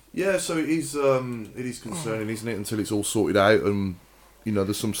 Yeah, so it is concerning, isn't it? Until it's all sorted out, and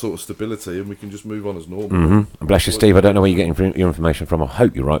there's some sort of stability and we can just move on as normal. Mm-hmm. Bless you, Steve. I don't know where you're getting your information from. I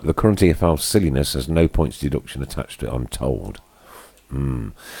hope you're right. But the current EFL silliness has no points deduction attached to it, I'm told.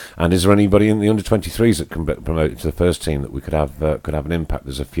 And is there anybody in the under-23s that can be promoted to the first team that we could have an impact?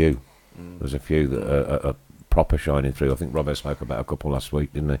 There's a few. There's a few that are proper shining through. I think Robbo spoke about a couple last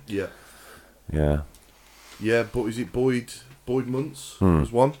week, didn't he? Yeah. But is it Boyd Muntz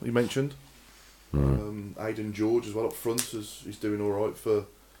was one he mentioned? Aidan George as well up front he's doing all right for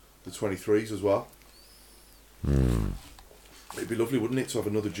the 23s as well. It'd be lovely, wouldn't it, to have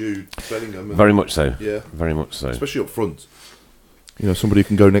another Jude Bellingham? Very much so. Yeah, very much so. Especially up front. Somebody who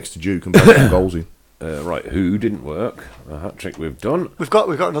can go next to Jude can bang some goals in. Right, who didn't work? A hat trick we've done. We've got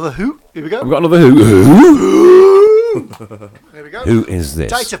another who. Here we go. We've got another who. There we go. Who is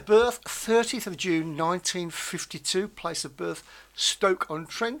this? Date of birth 30th of June 1952. Place of birth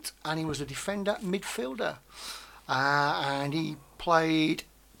Stoke-on-Trent, and he was a defender midfielder. And he played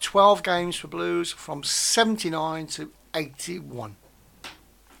 12 games for Blues from 79 to 81.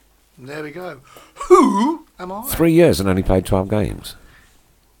 And there we go. Who am I? 3 years and only played 12 games.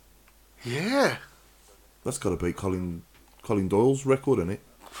 Yeah. That's got to beat Colin Doyle's record, isn't it?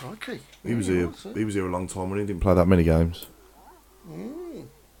 Crikey. He was here a long time and he didn't play that many games.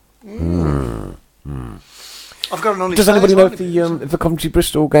 I've got an honest. Does anybody know if the Coventry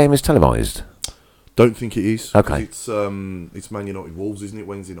Bristol game is televised? Don't think it is. Okay. It's Man United Wolves, isn't it,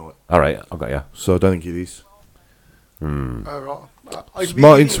 Wednesday night? All right, I've got you. So I don't think it is. Oh, right.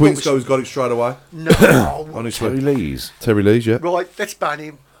 Martin Swinscoe's got it straight away. No. Honestly. Terry Lees, yeah. Right, let's ban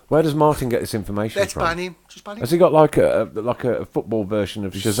him. Where does Martin get this information Let's from? ban him. Just ban him. Has he got like a football version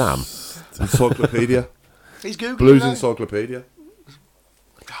of Shazam? Encyclopedia. He's Googling Blues it. Encyclopedia.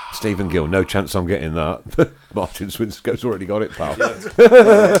 Stephen Gill, no chance I'm getting that. Martin Swinscoe's already got it, pal.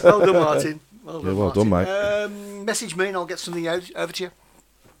 Well done, Martin. Well done, mate. Message me and I'll get something over to you.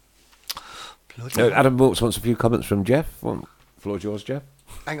 Adam Wilkes wants a few comments from Geoff. Floor's yours, Geoff.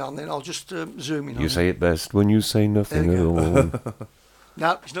 Hang on then, I'll just zoom in on You say it best when you say nothing There at we all.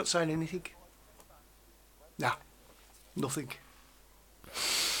 No, he's not saying anything. No, nothing.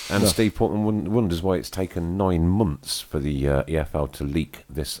 And Steve Portman wonders why it's taken 9 months for the EFL to leak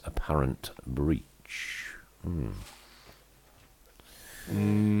this apparent breach. Don't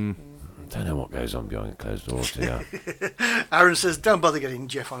know what goes on behind closed doors here. Aaron says, don't bother getting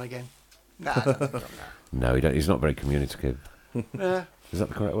Geoff on again. No. No, he's not very communicative. Yeah, Is that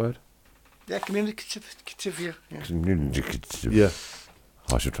the correct word? communicative. Yeah. Communicative. Yeah.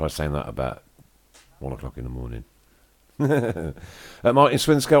 I should try saying that about 1 o'clock in the morning. Martin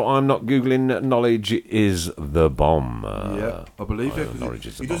Swinscoe, I'm not Googling. Knowledge is the bomb. Yeah, I believe it.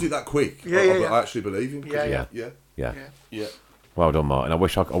 He does it that quick. Yeah, I actually believe him. Yeah. Yeah. Well done, Martin. I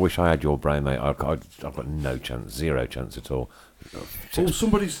wish I had your brain, mate. I've got no chance, zero chance at all.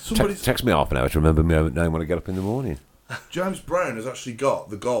 Somebody's Text me half an hour to remember my own name when I get up in the morning. James Brown has actually got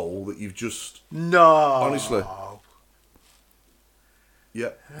the goal that you've just. No. Honestly.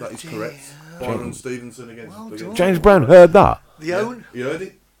 Yeah, that is correct. Byron Stevenson against. Well James Brown heard that. The own. You heard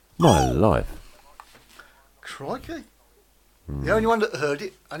it? My life. Crikey. The only one that heard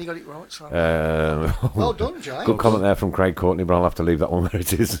it, and he got it right. So. Well done, James. Good comment there from Craig Courtney, but I'll have to leave that one where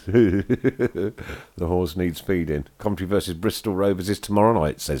it is. The horse needs feeding. Coventry versus Bristol Rovers is tomorrow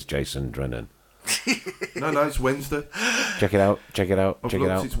night, says Jason Drennan. No, it's Wednesday. Check it out.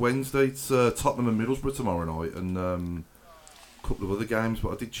 It's Wednesday. It's Tottenham and Middlesbrough tomorrow night, and a couple of other games,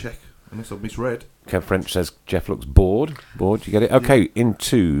 but I did check, unless I've misread. Kev French says Geoff looks bored. Bored, you get it? Okay,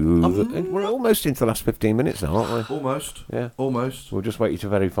 we're almost into the last 15 minutes now, aren't we? Almost. Yeah. Almost. We'll just wait you to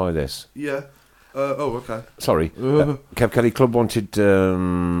verify this. Yeah. Okay. Sorry. Kev Kelly, club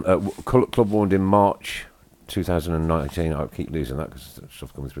warned in March 2019. I keep losing that because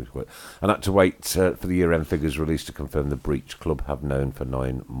stuff coming through quick. And had to wait for the year-end figures released to confirm the breach. Club have known for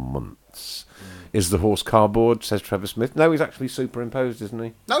 9 months. Is the horse cardboard, says Trevor Smith? No, he's actually superimposed, isn't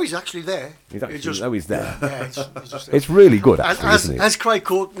he? No, he's actually there. He's there. Yeah, he's just there. It's really good, actually, isn't it? As Craig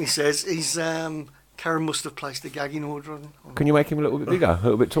Courtney says, Karen must have placed the gagging order on. Can you make him a little bit bigger, a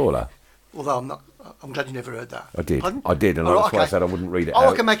little bit taller? Although I'm glad you never heard that. I did. Pardon? I did, and that's why I said I wouldn't read it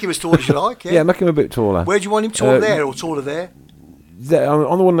out. I can make him as tall as you like. Yeah, Yeah, make him a bit taller. Where do you want him, taller there or taller there?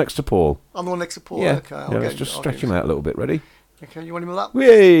 On the one next to Paul. On the one next to Paul. Yeah, Okay, let's just stretch him out a little bit. Ready? Okay, you want him like that?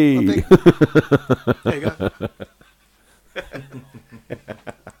 Yay! There you go.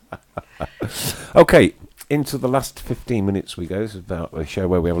 Okay, into the last 15 minutes we go. This is about a show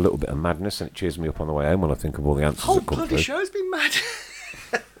where we have a little bit of madness, and it cheers me up on the way home when I think of all the answers Whole that come bloody through. show's been mad.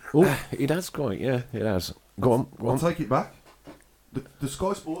 It has quite, yeah, it has. Go on. I'll take it back. The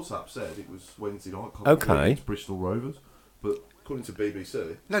Sky Sports app said it was Wednesday night. Okay. Against Bristol Rovers, but according to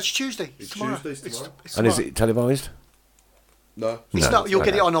BBC. No, it's Tuesday. It's tomorrow. Tuesday, it's tomorrow. It's And is tomorrow. it televised? No. It's No, not. You'll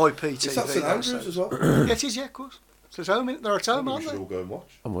get okay. it on IPTV. It's at St though, Andrews so- as well. Yeah, it is. Yeah, of course. So it's home. They're at home, We aren't should they? all go and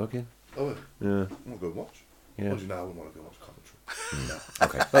watch. I'm working. Oh, Yeah. I want to go and watch. Yeah. What do you know? I want to go and watch commentary.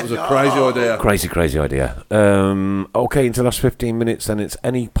 Okay. That was a crazy idea. Crazy idea. Okay, into the last 15 minutes, then it's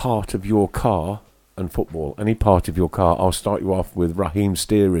any part of your car and football. Any part of your car. I'll start you off with Raheem's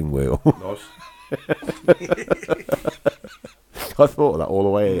steering wheel. Nice. I thought of that all the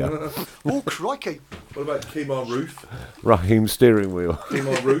way here. Oh, crikey. What about Kemar Roof? Raheem's steering wheel.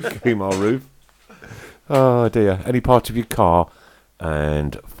 Kemar Roof? Kemar roof. Oh dear. Any part of your car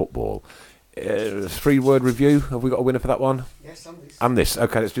and football. 3-word review. Have we got a winner for that one? Yes, I'm this. And this.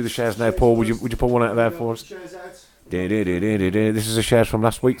 Okay, let's do the shares now. Paul, would you pull one out of there for us? Shares out. This is the shares from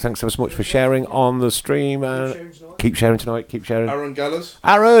last week. Thanks so much for sharing on the stream. Keep sharing tonight. Keep sharing. Aaron Gallers?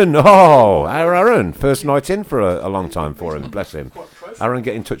 Aaron! Oh, Aaron. First night in for a long time for him. Bless him. Aaron,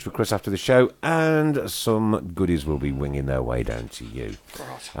 get in touch with Chris after the show, and some goodies will be winging their way down to you.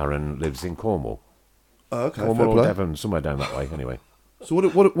 Right. Aaron lives in Cornwall. Oh, okay. Cornwall fair or play. Devon, somewhere down that way, anyway. So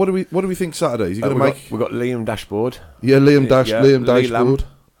what do we think Saturday? Is he going to make? We've got Liam Dashboard. Yeah, Liam Lee Dashboard.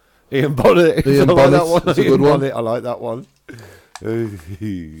 Ian Bonnet. Ian I like Bonnet, that one. that's a Ian good one. Bonnet, I like that one.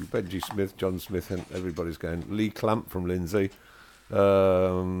 Benji Smith, John Smith, and everybody's going. Lee Clamp from Lindsay.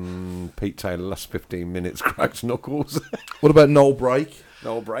 Pete Taylor, last 15 minutes, cracks knuckles. What about Noel Brake?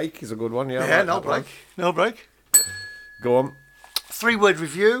 No break is a good one, yeah. I Yeah, like no that one. break. No break. Go on. 3-word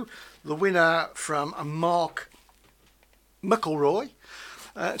review. The winner from Mark McElroy.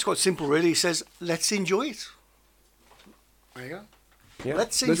 It's quite simple, really. He says, "Let's enjoy it." There you go. Yeah.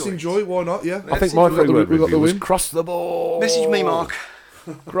 Let's enjoy. Let's enjoy it. Why not? Yeah. I think my We got the- three-word we got review the was win. cross the ball. Message me, Mark.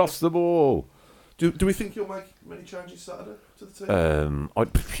 Cross the ball. Do we think you'll make many changes Saturday to the team? I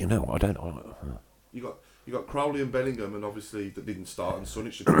don't. You got Crowley and Bellingham, and obviously that didn't start, and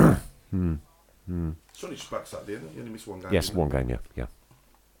Sunic should come back. Sunic's back Saturday, isn't he? He only missed one game. Yes, didn't one game. Yeah. he?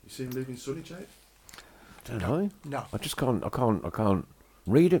 You see him leaving Sunic out? Don't know. No. I just can't. I can't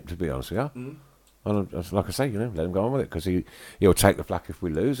read it, to be honest with you. And like I say, let him go on with it, because he'll take the flak if we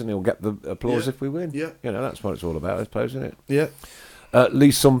lose, and he'll get the applause Yeah. if we win. Yeah. That's what it's all about, I suppose, isn't it? Yeah.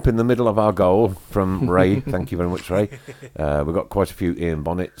 Lee Sump in the middle of our goal from Ray. Thank you very much, Ray. We've got quite a few Ian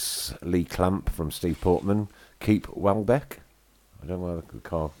Bonnets. Lee Clamp from Steve Portman. Keep Welbeck. I don't know where the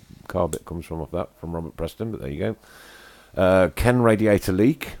car bit comes from off that, from Robert Preston, but there you go. Ken Radiator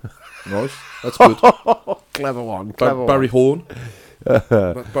Leak. Nice. That's good. Clever one. Barry Horn.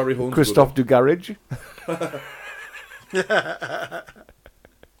 Barry Horn. Christophe Dugarage.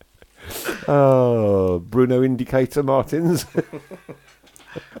 Bruno Indicator Martins.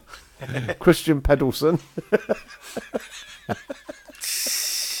 Christian Pedalson.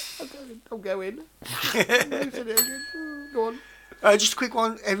 I'm going. Go on. Just a quick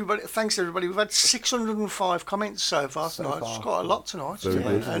one, everybody. Thanks, everybody. We've had 605 comments so far tonight. It's quite a lot tonight, Very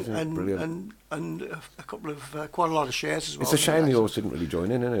good, and, isn't it? and, Brilliant. and a couple of quite a lot of shares as well. It's a shame the yours didn't really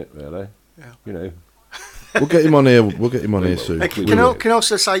join in, isn't it? Really. Yeah. We'll get him on here. We'll get him on here soon. Hey, can I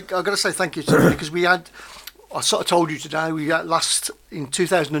also say, I've got to say thank you to everybody, because we had, I sort of told you today, we had in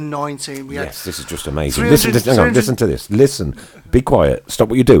 2019, we had Yes, this is just amazing. 300 Hang on, listen to this. Listen. Be quiet. Stop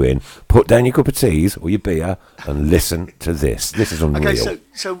what you're doing. Put down your cup of teas or your beer and listen to this. This is unreal. Okay,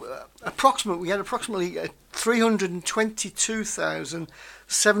 so we had approximately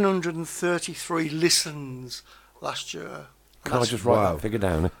 322,733 listens last year. Can I just write that figure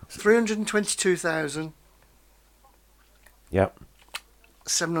down? 322,723. Yep.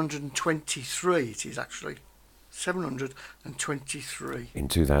 It is actually 723. In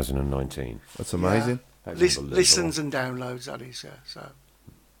 2019. That's amazing. That's unbelievable. Listens and downloads, that is, yeah. So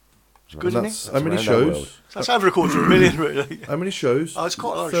it's good, And isn't it? how many around our world. shows? So that's over 250,000, really. How many shows? Oh, it's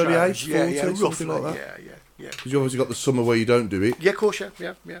quite a lot of 38, shows. 40, Yeah, something roughly. like that. Yeah. Because you obviously got the summer where you don't do it. Yeah, of course, yeah.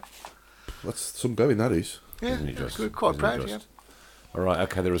 That's some going, that is. Yeah, Isn't it just? good, quite Isn't it proud, just? All right,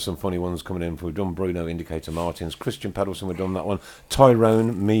 okay, there are some funny ones coming in. We've done Bruno Indicator Martins, Christian Pedalson, we've done that one.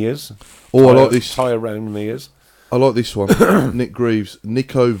 Tyrone Mears. Oh, I like this. Tyrone Mears. I like this one. Nick Greaves.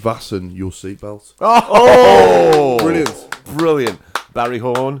 Nico Vasson, your seatbelt. Oh! Brilliant. Barry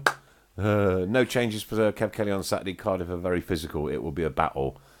Horn. No changes for Kev Kelly on Saturday. Cardiff are very physical. It will be a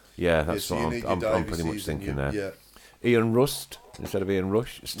battle. Yeah, that's Yeah, so you what need I'm your pretty much Davies thinking and there. Yeah. Ian Rust instead of Ian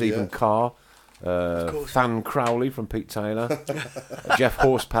Rush. Stephen Yeah. Carr. course. Fan Crowley from Pete Taylor. Geoff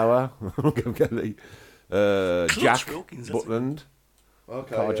Horsepower. Jack Wilkins, that's Butland.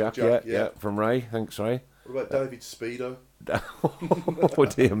 Okay. Car yeah, Jack, yeah, from Ray. Thanks, Ray. What about David Speedo? Oh,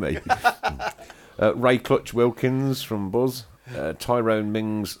 dear me. Ray Clutch Wilkins from Buzz. Tyrone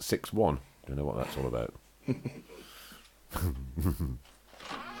Mings 6-1. Don't know what that's all about.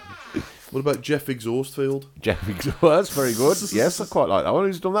 What about Geoff Horsfield? Jeff, well, that's very good. Yes, I quite like that one.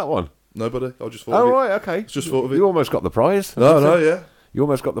 Who's done that one? Nobody. I just thought Oh, of it. right, okay. Just thought of it. You almost got the prize. No, yeah. You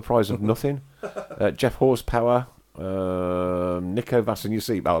almost got the prize of nothing. Jeff Horsepower, Nico Vassen, your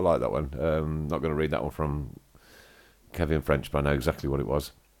seat. I like that one. Not going to read that one from Kevin French, but I know exactly what it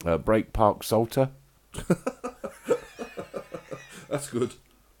was. Break Park Salter. That's good.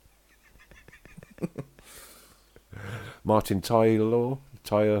 Martin Taylor.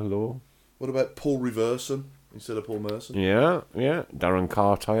 What about Paul Reverson instead of Paul Merson? Yeah. Darren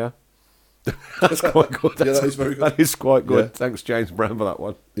Carr Tyre. That's quite good. Yeah, that is very good. That is quite good. Yeah. Thanks, James Brown, for that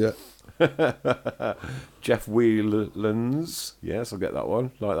one. Yeah. Jeff Whelan's. Yes, I'll get that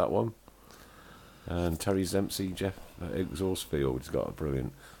one. Like that one. And Terry Dempsey, Jeff Exhaustfield. He's got a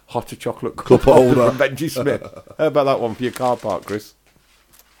brilliant hotter chocolate cup holder from Benji Smith. How about that one for your car park, Chris?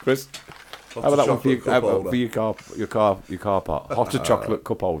 How about that one for your car park? Hotter chocolate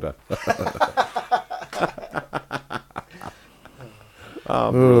cup holder.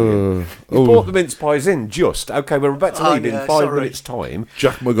 Brilliant. You brought the mince pies in just. Okay, we're about to leave in 5 minutes' time.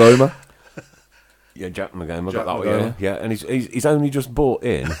 Jack Magoma. Yeah, Jack Magoma. Jack Got that Magoma. one, yeah. And he's only just bought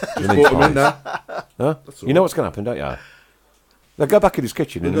in. the mince Brought him in pies. now. Huh? You know what's going to happen, don't you? They'll go back in his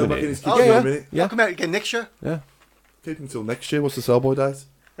kitchen in a Go minute. back in his kitchen in a minute. Yeah. I'll come out again next year. Yeah. Keep him till next year. What's the sell-boy date?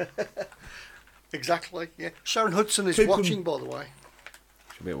 Exactly, yeah. Sharon Hudson is Keep watching, by the way.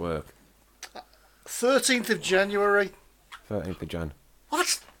 Should be at work. 13th of January. 13th of Jan. What?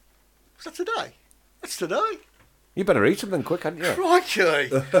 Is that today? That's today. You better eat something quick, hadn't you? Crikey.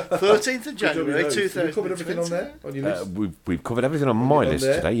 13th of January, Have you covered 2020. everything on there? On your list? We've covered everything on my on list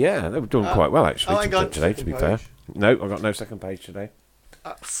there? today. Yeah, they were doing quite well actually hang on. today. To be Second fair, page. no, I got no second page today.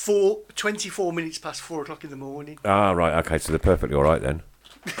 24 minutes past 4 o'clock in the morning. Ah, right, okay, so they're perfectly all right then.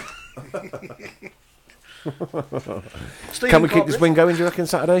 Can we keep this win going? Do you reckon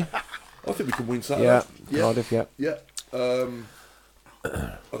Saturday? I think we can win Saturday. Yeah, Cardiff. Yeah. Yeah.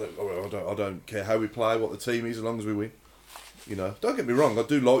 I don't care how we play, what the team is, as long as we win. You know, don't get me wrong. I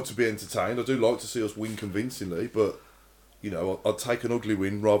do like to be entertained. I do like to see us win convincingly, but you know, I'd take an ugly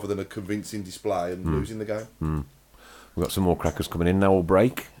win rather than a convincing display and losing the game. We've got some more crackers coming in now. We'll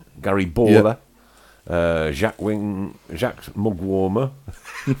break. Gary Baller. Jacques Mugwarmer.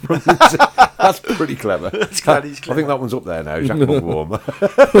 That's pretty clever. That's glad he's I clever. think that one's up there now. Jacques Mugwarmer.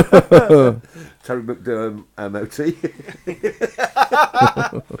 Terry McDermott, MOT.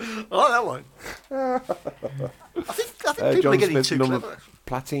 I like that one. I think people John are getting Smith, too number clever.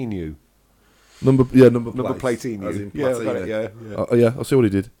 Platinu. Number Platinu. As in Yeah, I Platini. got it, yeah. Yeah, I see what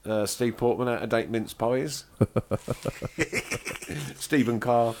he did. Steve Portman, out of date mince pies. Stephen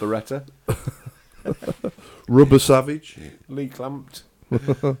Carr, Beretta. Rubber Savage. Lee Clamped.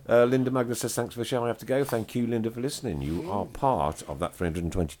 Linda Magnus says, thanks for the show. I have to go. Thank you, Linda, for listening. You are part of that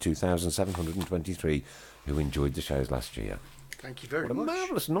 322,723 who enjoyed the shows last year. Thank you very What a much.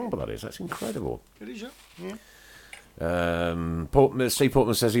 marvellous number that is. That's incredible. It is, yeah. Steve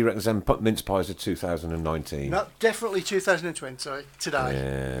Portman says he reckons them mince pies are 2019. No, definitely 2020 today.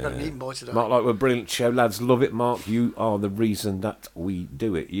 Yeah. Got an eaten by today. Mark, like, we're a brilliant show, lads. Love it, Mark. You are the reason that we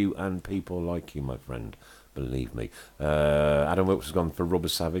do it. You and people like you, my friend. Believe me. Adam Wilkes has gone for Rubber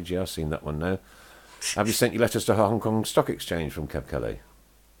Savage. Yeah, I've seen that one now. Have you sent your letters to Hong Kong Stock Exchange from Kev Kelly?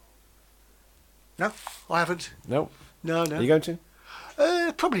 No, I haven't. No. No. Are you going to?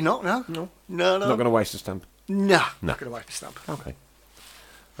 Probably not, no. No. Not going to waste a stamp. No. Not going to wait for stamp. Okay.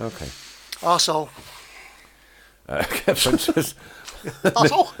 Arsehole. Kev says,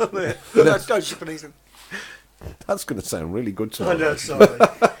 Arsehole. Don't Japanese them. that's going to sound really good to I know, sorry.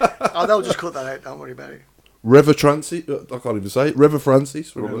 They'll just cut that out, don't worry about it. Reva Francis. I can't even say it. Reva Francis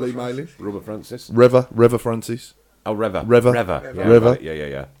from Lee Mailing. Rubber Francis. Reva Francis. Oh, Reva. Reva. Yeah, Reva.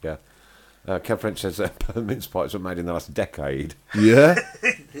 Yeah. Kev French says mince pies were made in the last decade. Yeah.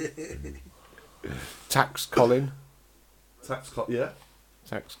 Tax Colin. Yeah.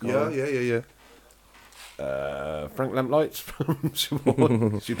 Tax Colin. Yeah. Frank Lamplights from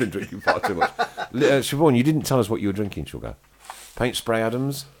Siobhan. She's been drinking far too much. Siobhan, you didn't tell us what you were drinking, Sugar. Paint Spray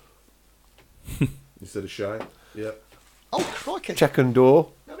Adams. Instead of Shane. Yeah. Oh, crikey. Check and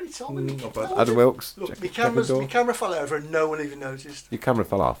Door. Nobody told me. Not bad. Adam Wilkes. Look, Check my and Door. camera fell over and no one even noticed. Your camera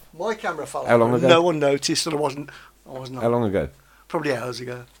fell off. My camera fell How over long and ago? no one noticed and I wasn't How long ago? Probably hours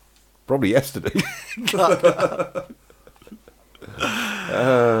ago. Probably yesterday.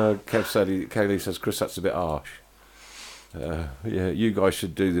 Kev said, Kaylee says, Chris, that's a bit harsh. Yeah, you guys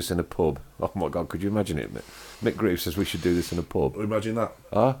should do this in a pub. Oh my God, could you imagine it? Mick Greaves says we should do this in a pub. Imagine that.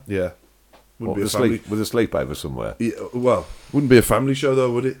 Huh? Yeah. What, Wouldn't be a family. with a sleepover somewhere. Yeah, well, wouldn't be a family show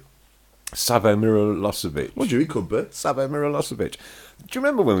though, would it? Savo Milosevic. What do you? He could be. Savo Milosevic. Do you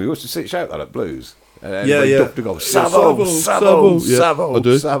remember when we used to shout that at Blues? Yeah. To go, Savo. Yeah, I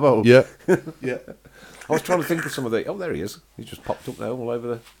do. Savo. Yeah, yeah. I was trying to think of some of the... Oh, there he is. He's just popped up now all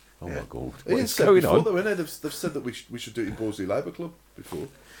over the... Oh, my God. What Ian is said going before, on? though, innit? They've said that we should do it in Borsley Labour Club before.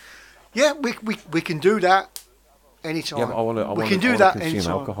 Yeah, we can do that anytime. Yeah, but we can do that consume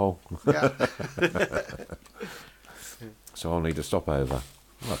anytime. alcohol. Yeah. So I'll need a stopover.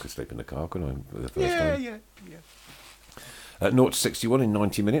 Well, I could sleep in the car, couldn't I, for the first time? Yeah. 0 to 61 in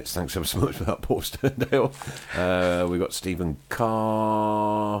 90 minutes. Thanks ever so much for that, Paul Sterndale. We got Stephen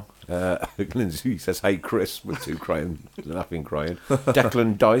Carr. Lindsay says, "Hey Chris," with 2 laughing crying.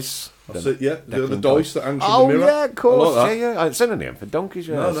 Declan Dice. That's it, yeah. The Declan dice that hangs from Oh the mirror. yeah, of course. I like that. Yeah. It's in him for donkeys.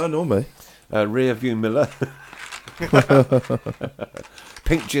 Yes. No, me. Rear View Miller.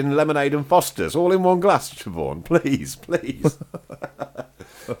 Pink gin, lemonade, and Foster's all in one glass, Siobhan. Please.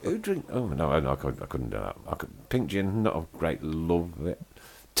 Who drink? Oh no, I couldn't do that. Pink gin, not a great love of it.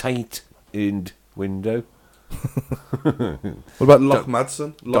 Tate and window. What about Loch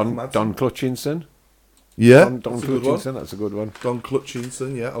Madsen? Don Clutchinson. Yeah, Don that's a good Clutchinson. one. That's a good one. Don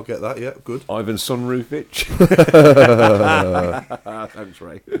Clutchinson, yeah, I'll get that. Yeah, good. Ivan Sunroofich. Thanks,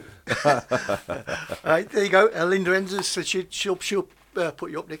 Ray. Right, there you go. Linda Enzer said she'll put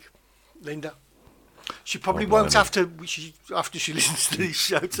you up, Nick. Linda. She probably won't after she listens to this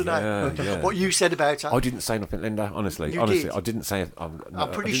show tonight. Yeah. What you said about her. I didn't say nothing, Linda. Honestly, did. I didn't say. I'm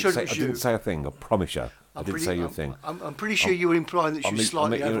pretty sure it was I you. didn't say a thing. I promise you. I didn't say your thing. I'm pretty sure you were implying that she was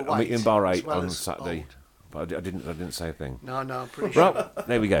slightly overweight. I'm meeting Bar 8 as well on as Saturday. old. But I didn't say a thing. No, I'm pretty sure. Right,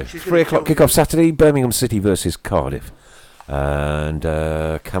 there we go. She's 3 gonna o'clock kill kick-off Saturday, Birmingham City versus Cardiff. And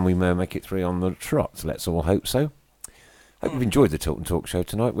can we make it 3 on the trot? Let's all hope so. Hope you've enjoyed the Tilton Talk Show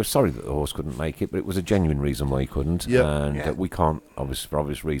tonight. We're sorry that the horse couldn't make it, but it was a genuine reason why he couldn't. Yep. And we can't, for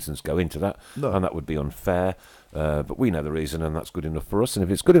obvious reasons, go into that. No. And that would be unfair. But we know the reason, and that's good enough for us. And if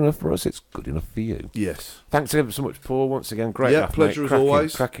it's good enough for us, it's good enough for you. Yes. Thanks ever so much, Paul. Once again, great laugh, pleasure mate. as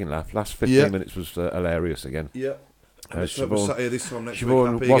always. Cracking laugh. Last 15 minutes was hilarious again. Yeah. Siobhan, sat here this time next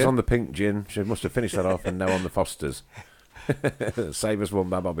Siobhan week. was on the pink gin. She must have finished that off and now on the Fosters. Save us one,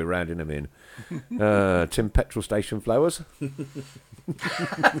 Bab. I'll be rounding them in. Tim Petrol Station Flowers.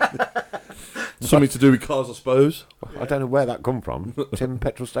 Something to do with cars, I suppose. I don't know where that come from. Tim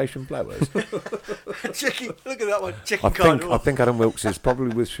Petrol Station Flowers. Checking, look at that one. I Checking card. think Adam Wilkes is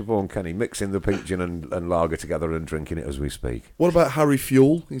probably with Siobhan Kenny mixing the pink gin and lager together and drinking it as we speak. What about Harry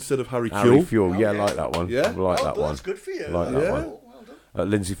Fuel instead of Harry Harry Fuel? Fuel, yeah, I like that one. Yeah? I like that one. That's good for you. Like that Yeah. one. Well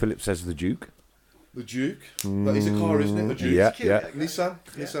done. Lindsay Phillips says the Duke. The Duke. That is a car, isn't it? The Duke. Yeah, cute, yeah. Nissan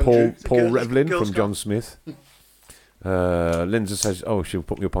Paul Duke. Revlin Girls from Club. John Smith. Lindsay says, "Oh, she'll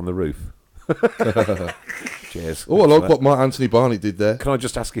put me up on the roof." Cheers. Oh, I like what Mark Anthony Barney did there. Can I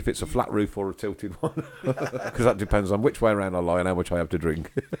just ask if it's a flat roof or a tilted one? Because that depends on which way around I lie and how much I have to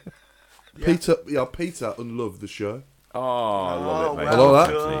drink. Peter unloved the show. Oh, I love it, mate. I like Mark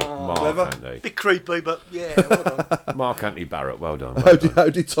that. Anthony. Mark Clever. Anthony. Bit creepy, but yeah, well done. Mark Anthony Barrett, well done. How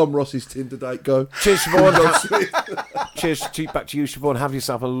did Tom Ross's Tinder date go? Cheers, Siobhan. Cheers, back to you, Siobhan. Have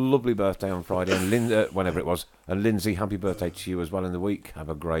yourself a lovely birthday on Friday, and whenever it was. And Lindsay, happy birthday to you as well in the week. Have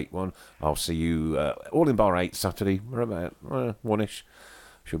a great one. I'll see you all in Bar 8 Saturday. We're about 1ish.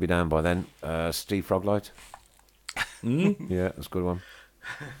 She'll be down by then. Steve Froglight. Yeah, that's a good one.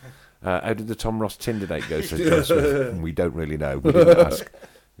 How did the Tom Ross Tinder date go? Says John Smith. We don't really know.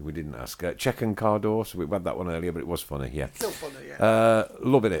 We didn't ask. Check and car door. So we had that one earlier, but it was funny. Yeah. Still funny, yeah.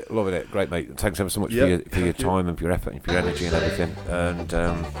 Loving it. Great, mate. Thanks ever so much for your time and for your effort and for your energy and everything. And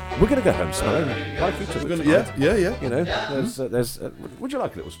we're going to go home smelling like each other. Tonight. Yeah. You know, there's. Would you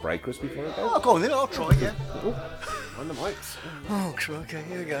like a little spray, Chris, before I go? Oh, go on then, I'll try it, yeah. On the mics. Oh, okay,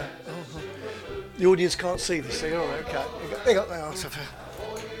 here we go. The audience can't see this thing, all right, okay. They got their arse up here.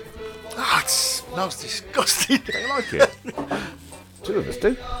 Ah, it smells disgusting. Don't you like it? 2 of us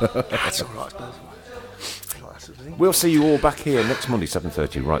do. That's all right, We'll see you all back here next Monday,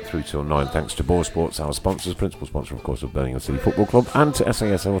 7:30, right through till 9. Thanks to Boar Sports, our sponsors, principal sponsor, of course, of Birmingham City Football Club, and to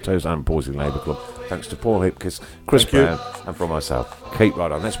SAS Autos and Borsley Labour Club. Thanks to Paul Hipkiss, Chris Brown, and from myself. Keep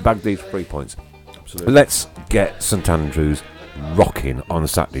right on. Let's bag these 3 points. Absolutely. Let's get St Andrews rocking on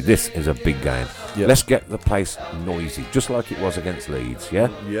Saturday. This is a big game. Yep. Let's get the place noisy, just like it was against Leeds. Yeah.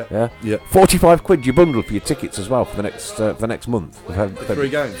 Yeah. £45 you bundle for your tickets as well for the next month. 3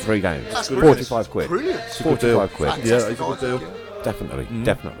 games. 3 games. That's £45. Brilliant. £45. Yeah, it's a good deal.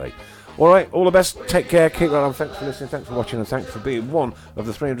 Definitely. All right, all the best. Take care. Keep right on. Thanks for listening. Thanks for watching, and thanks for being one of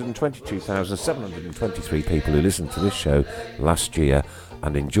the 322,723 people who listened to this show last year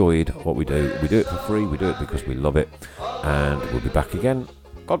and enjoyed what we do. We do it for free. We do it because we love it, and we'll be back again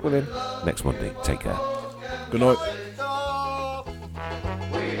God willing, next Monday. Take care. Good night.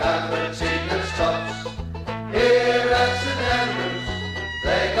 We have the team that's tops here at St Andrews.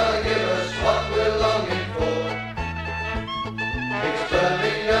 They gotta give us what we're longing for. It's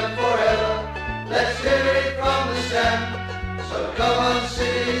Birmingham forever. Let's hear it from the stand. So come on,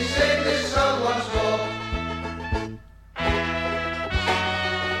 City, sing this song once more.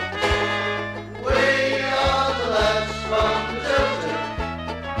 We are the lads from Tilton.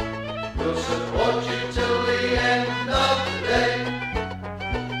 We'll support you till the end of the day.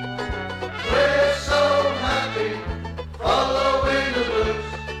 We're so happy, following the blues.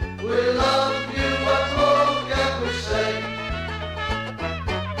 We love you, what more can we say?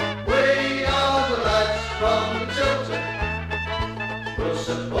 We are the lads from Tilton. We'll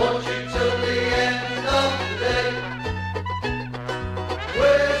support you till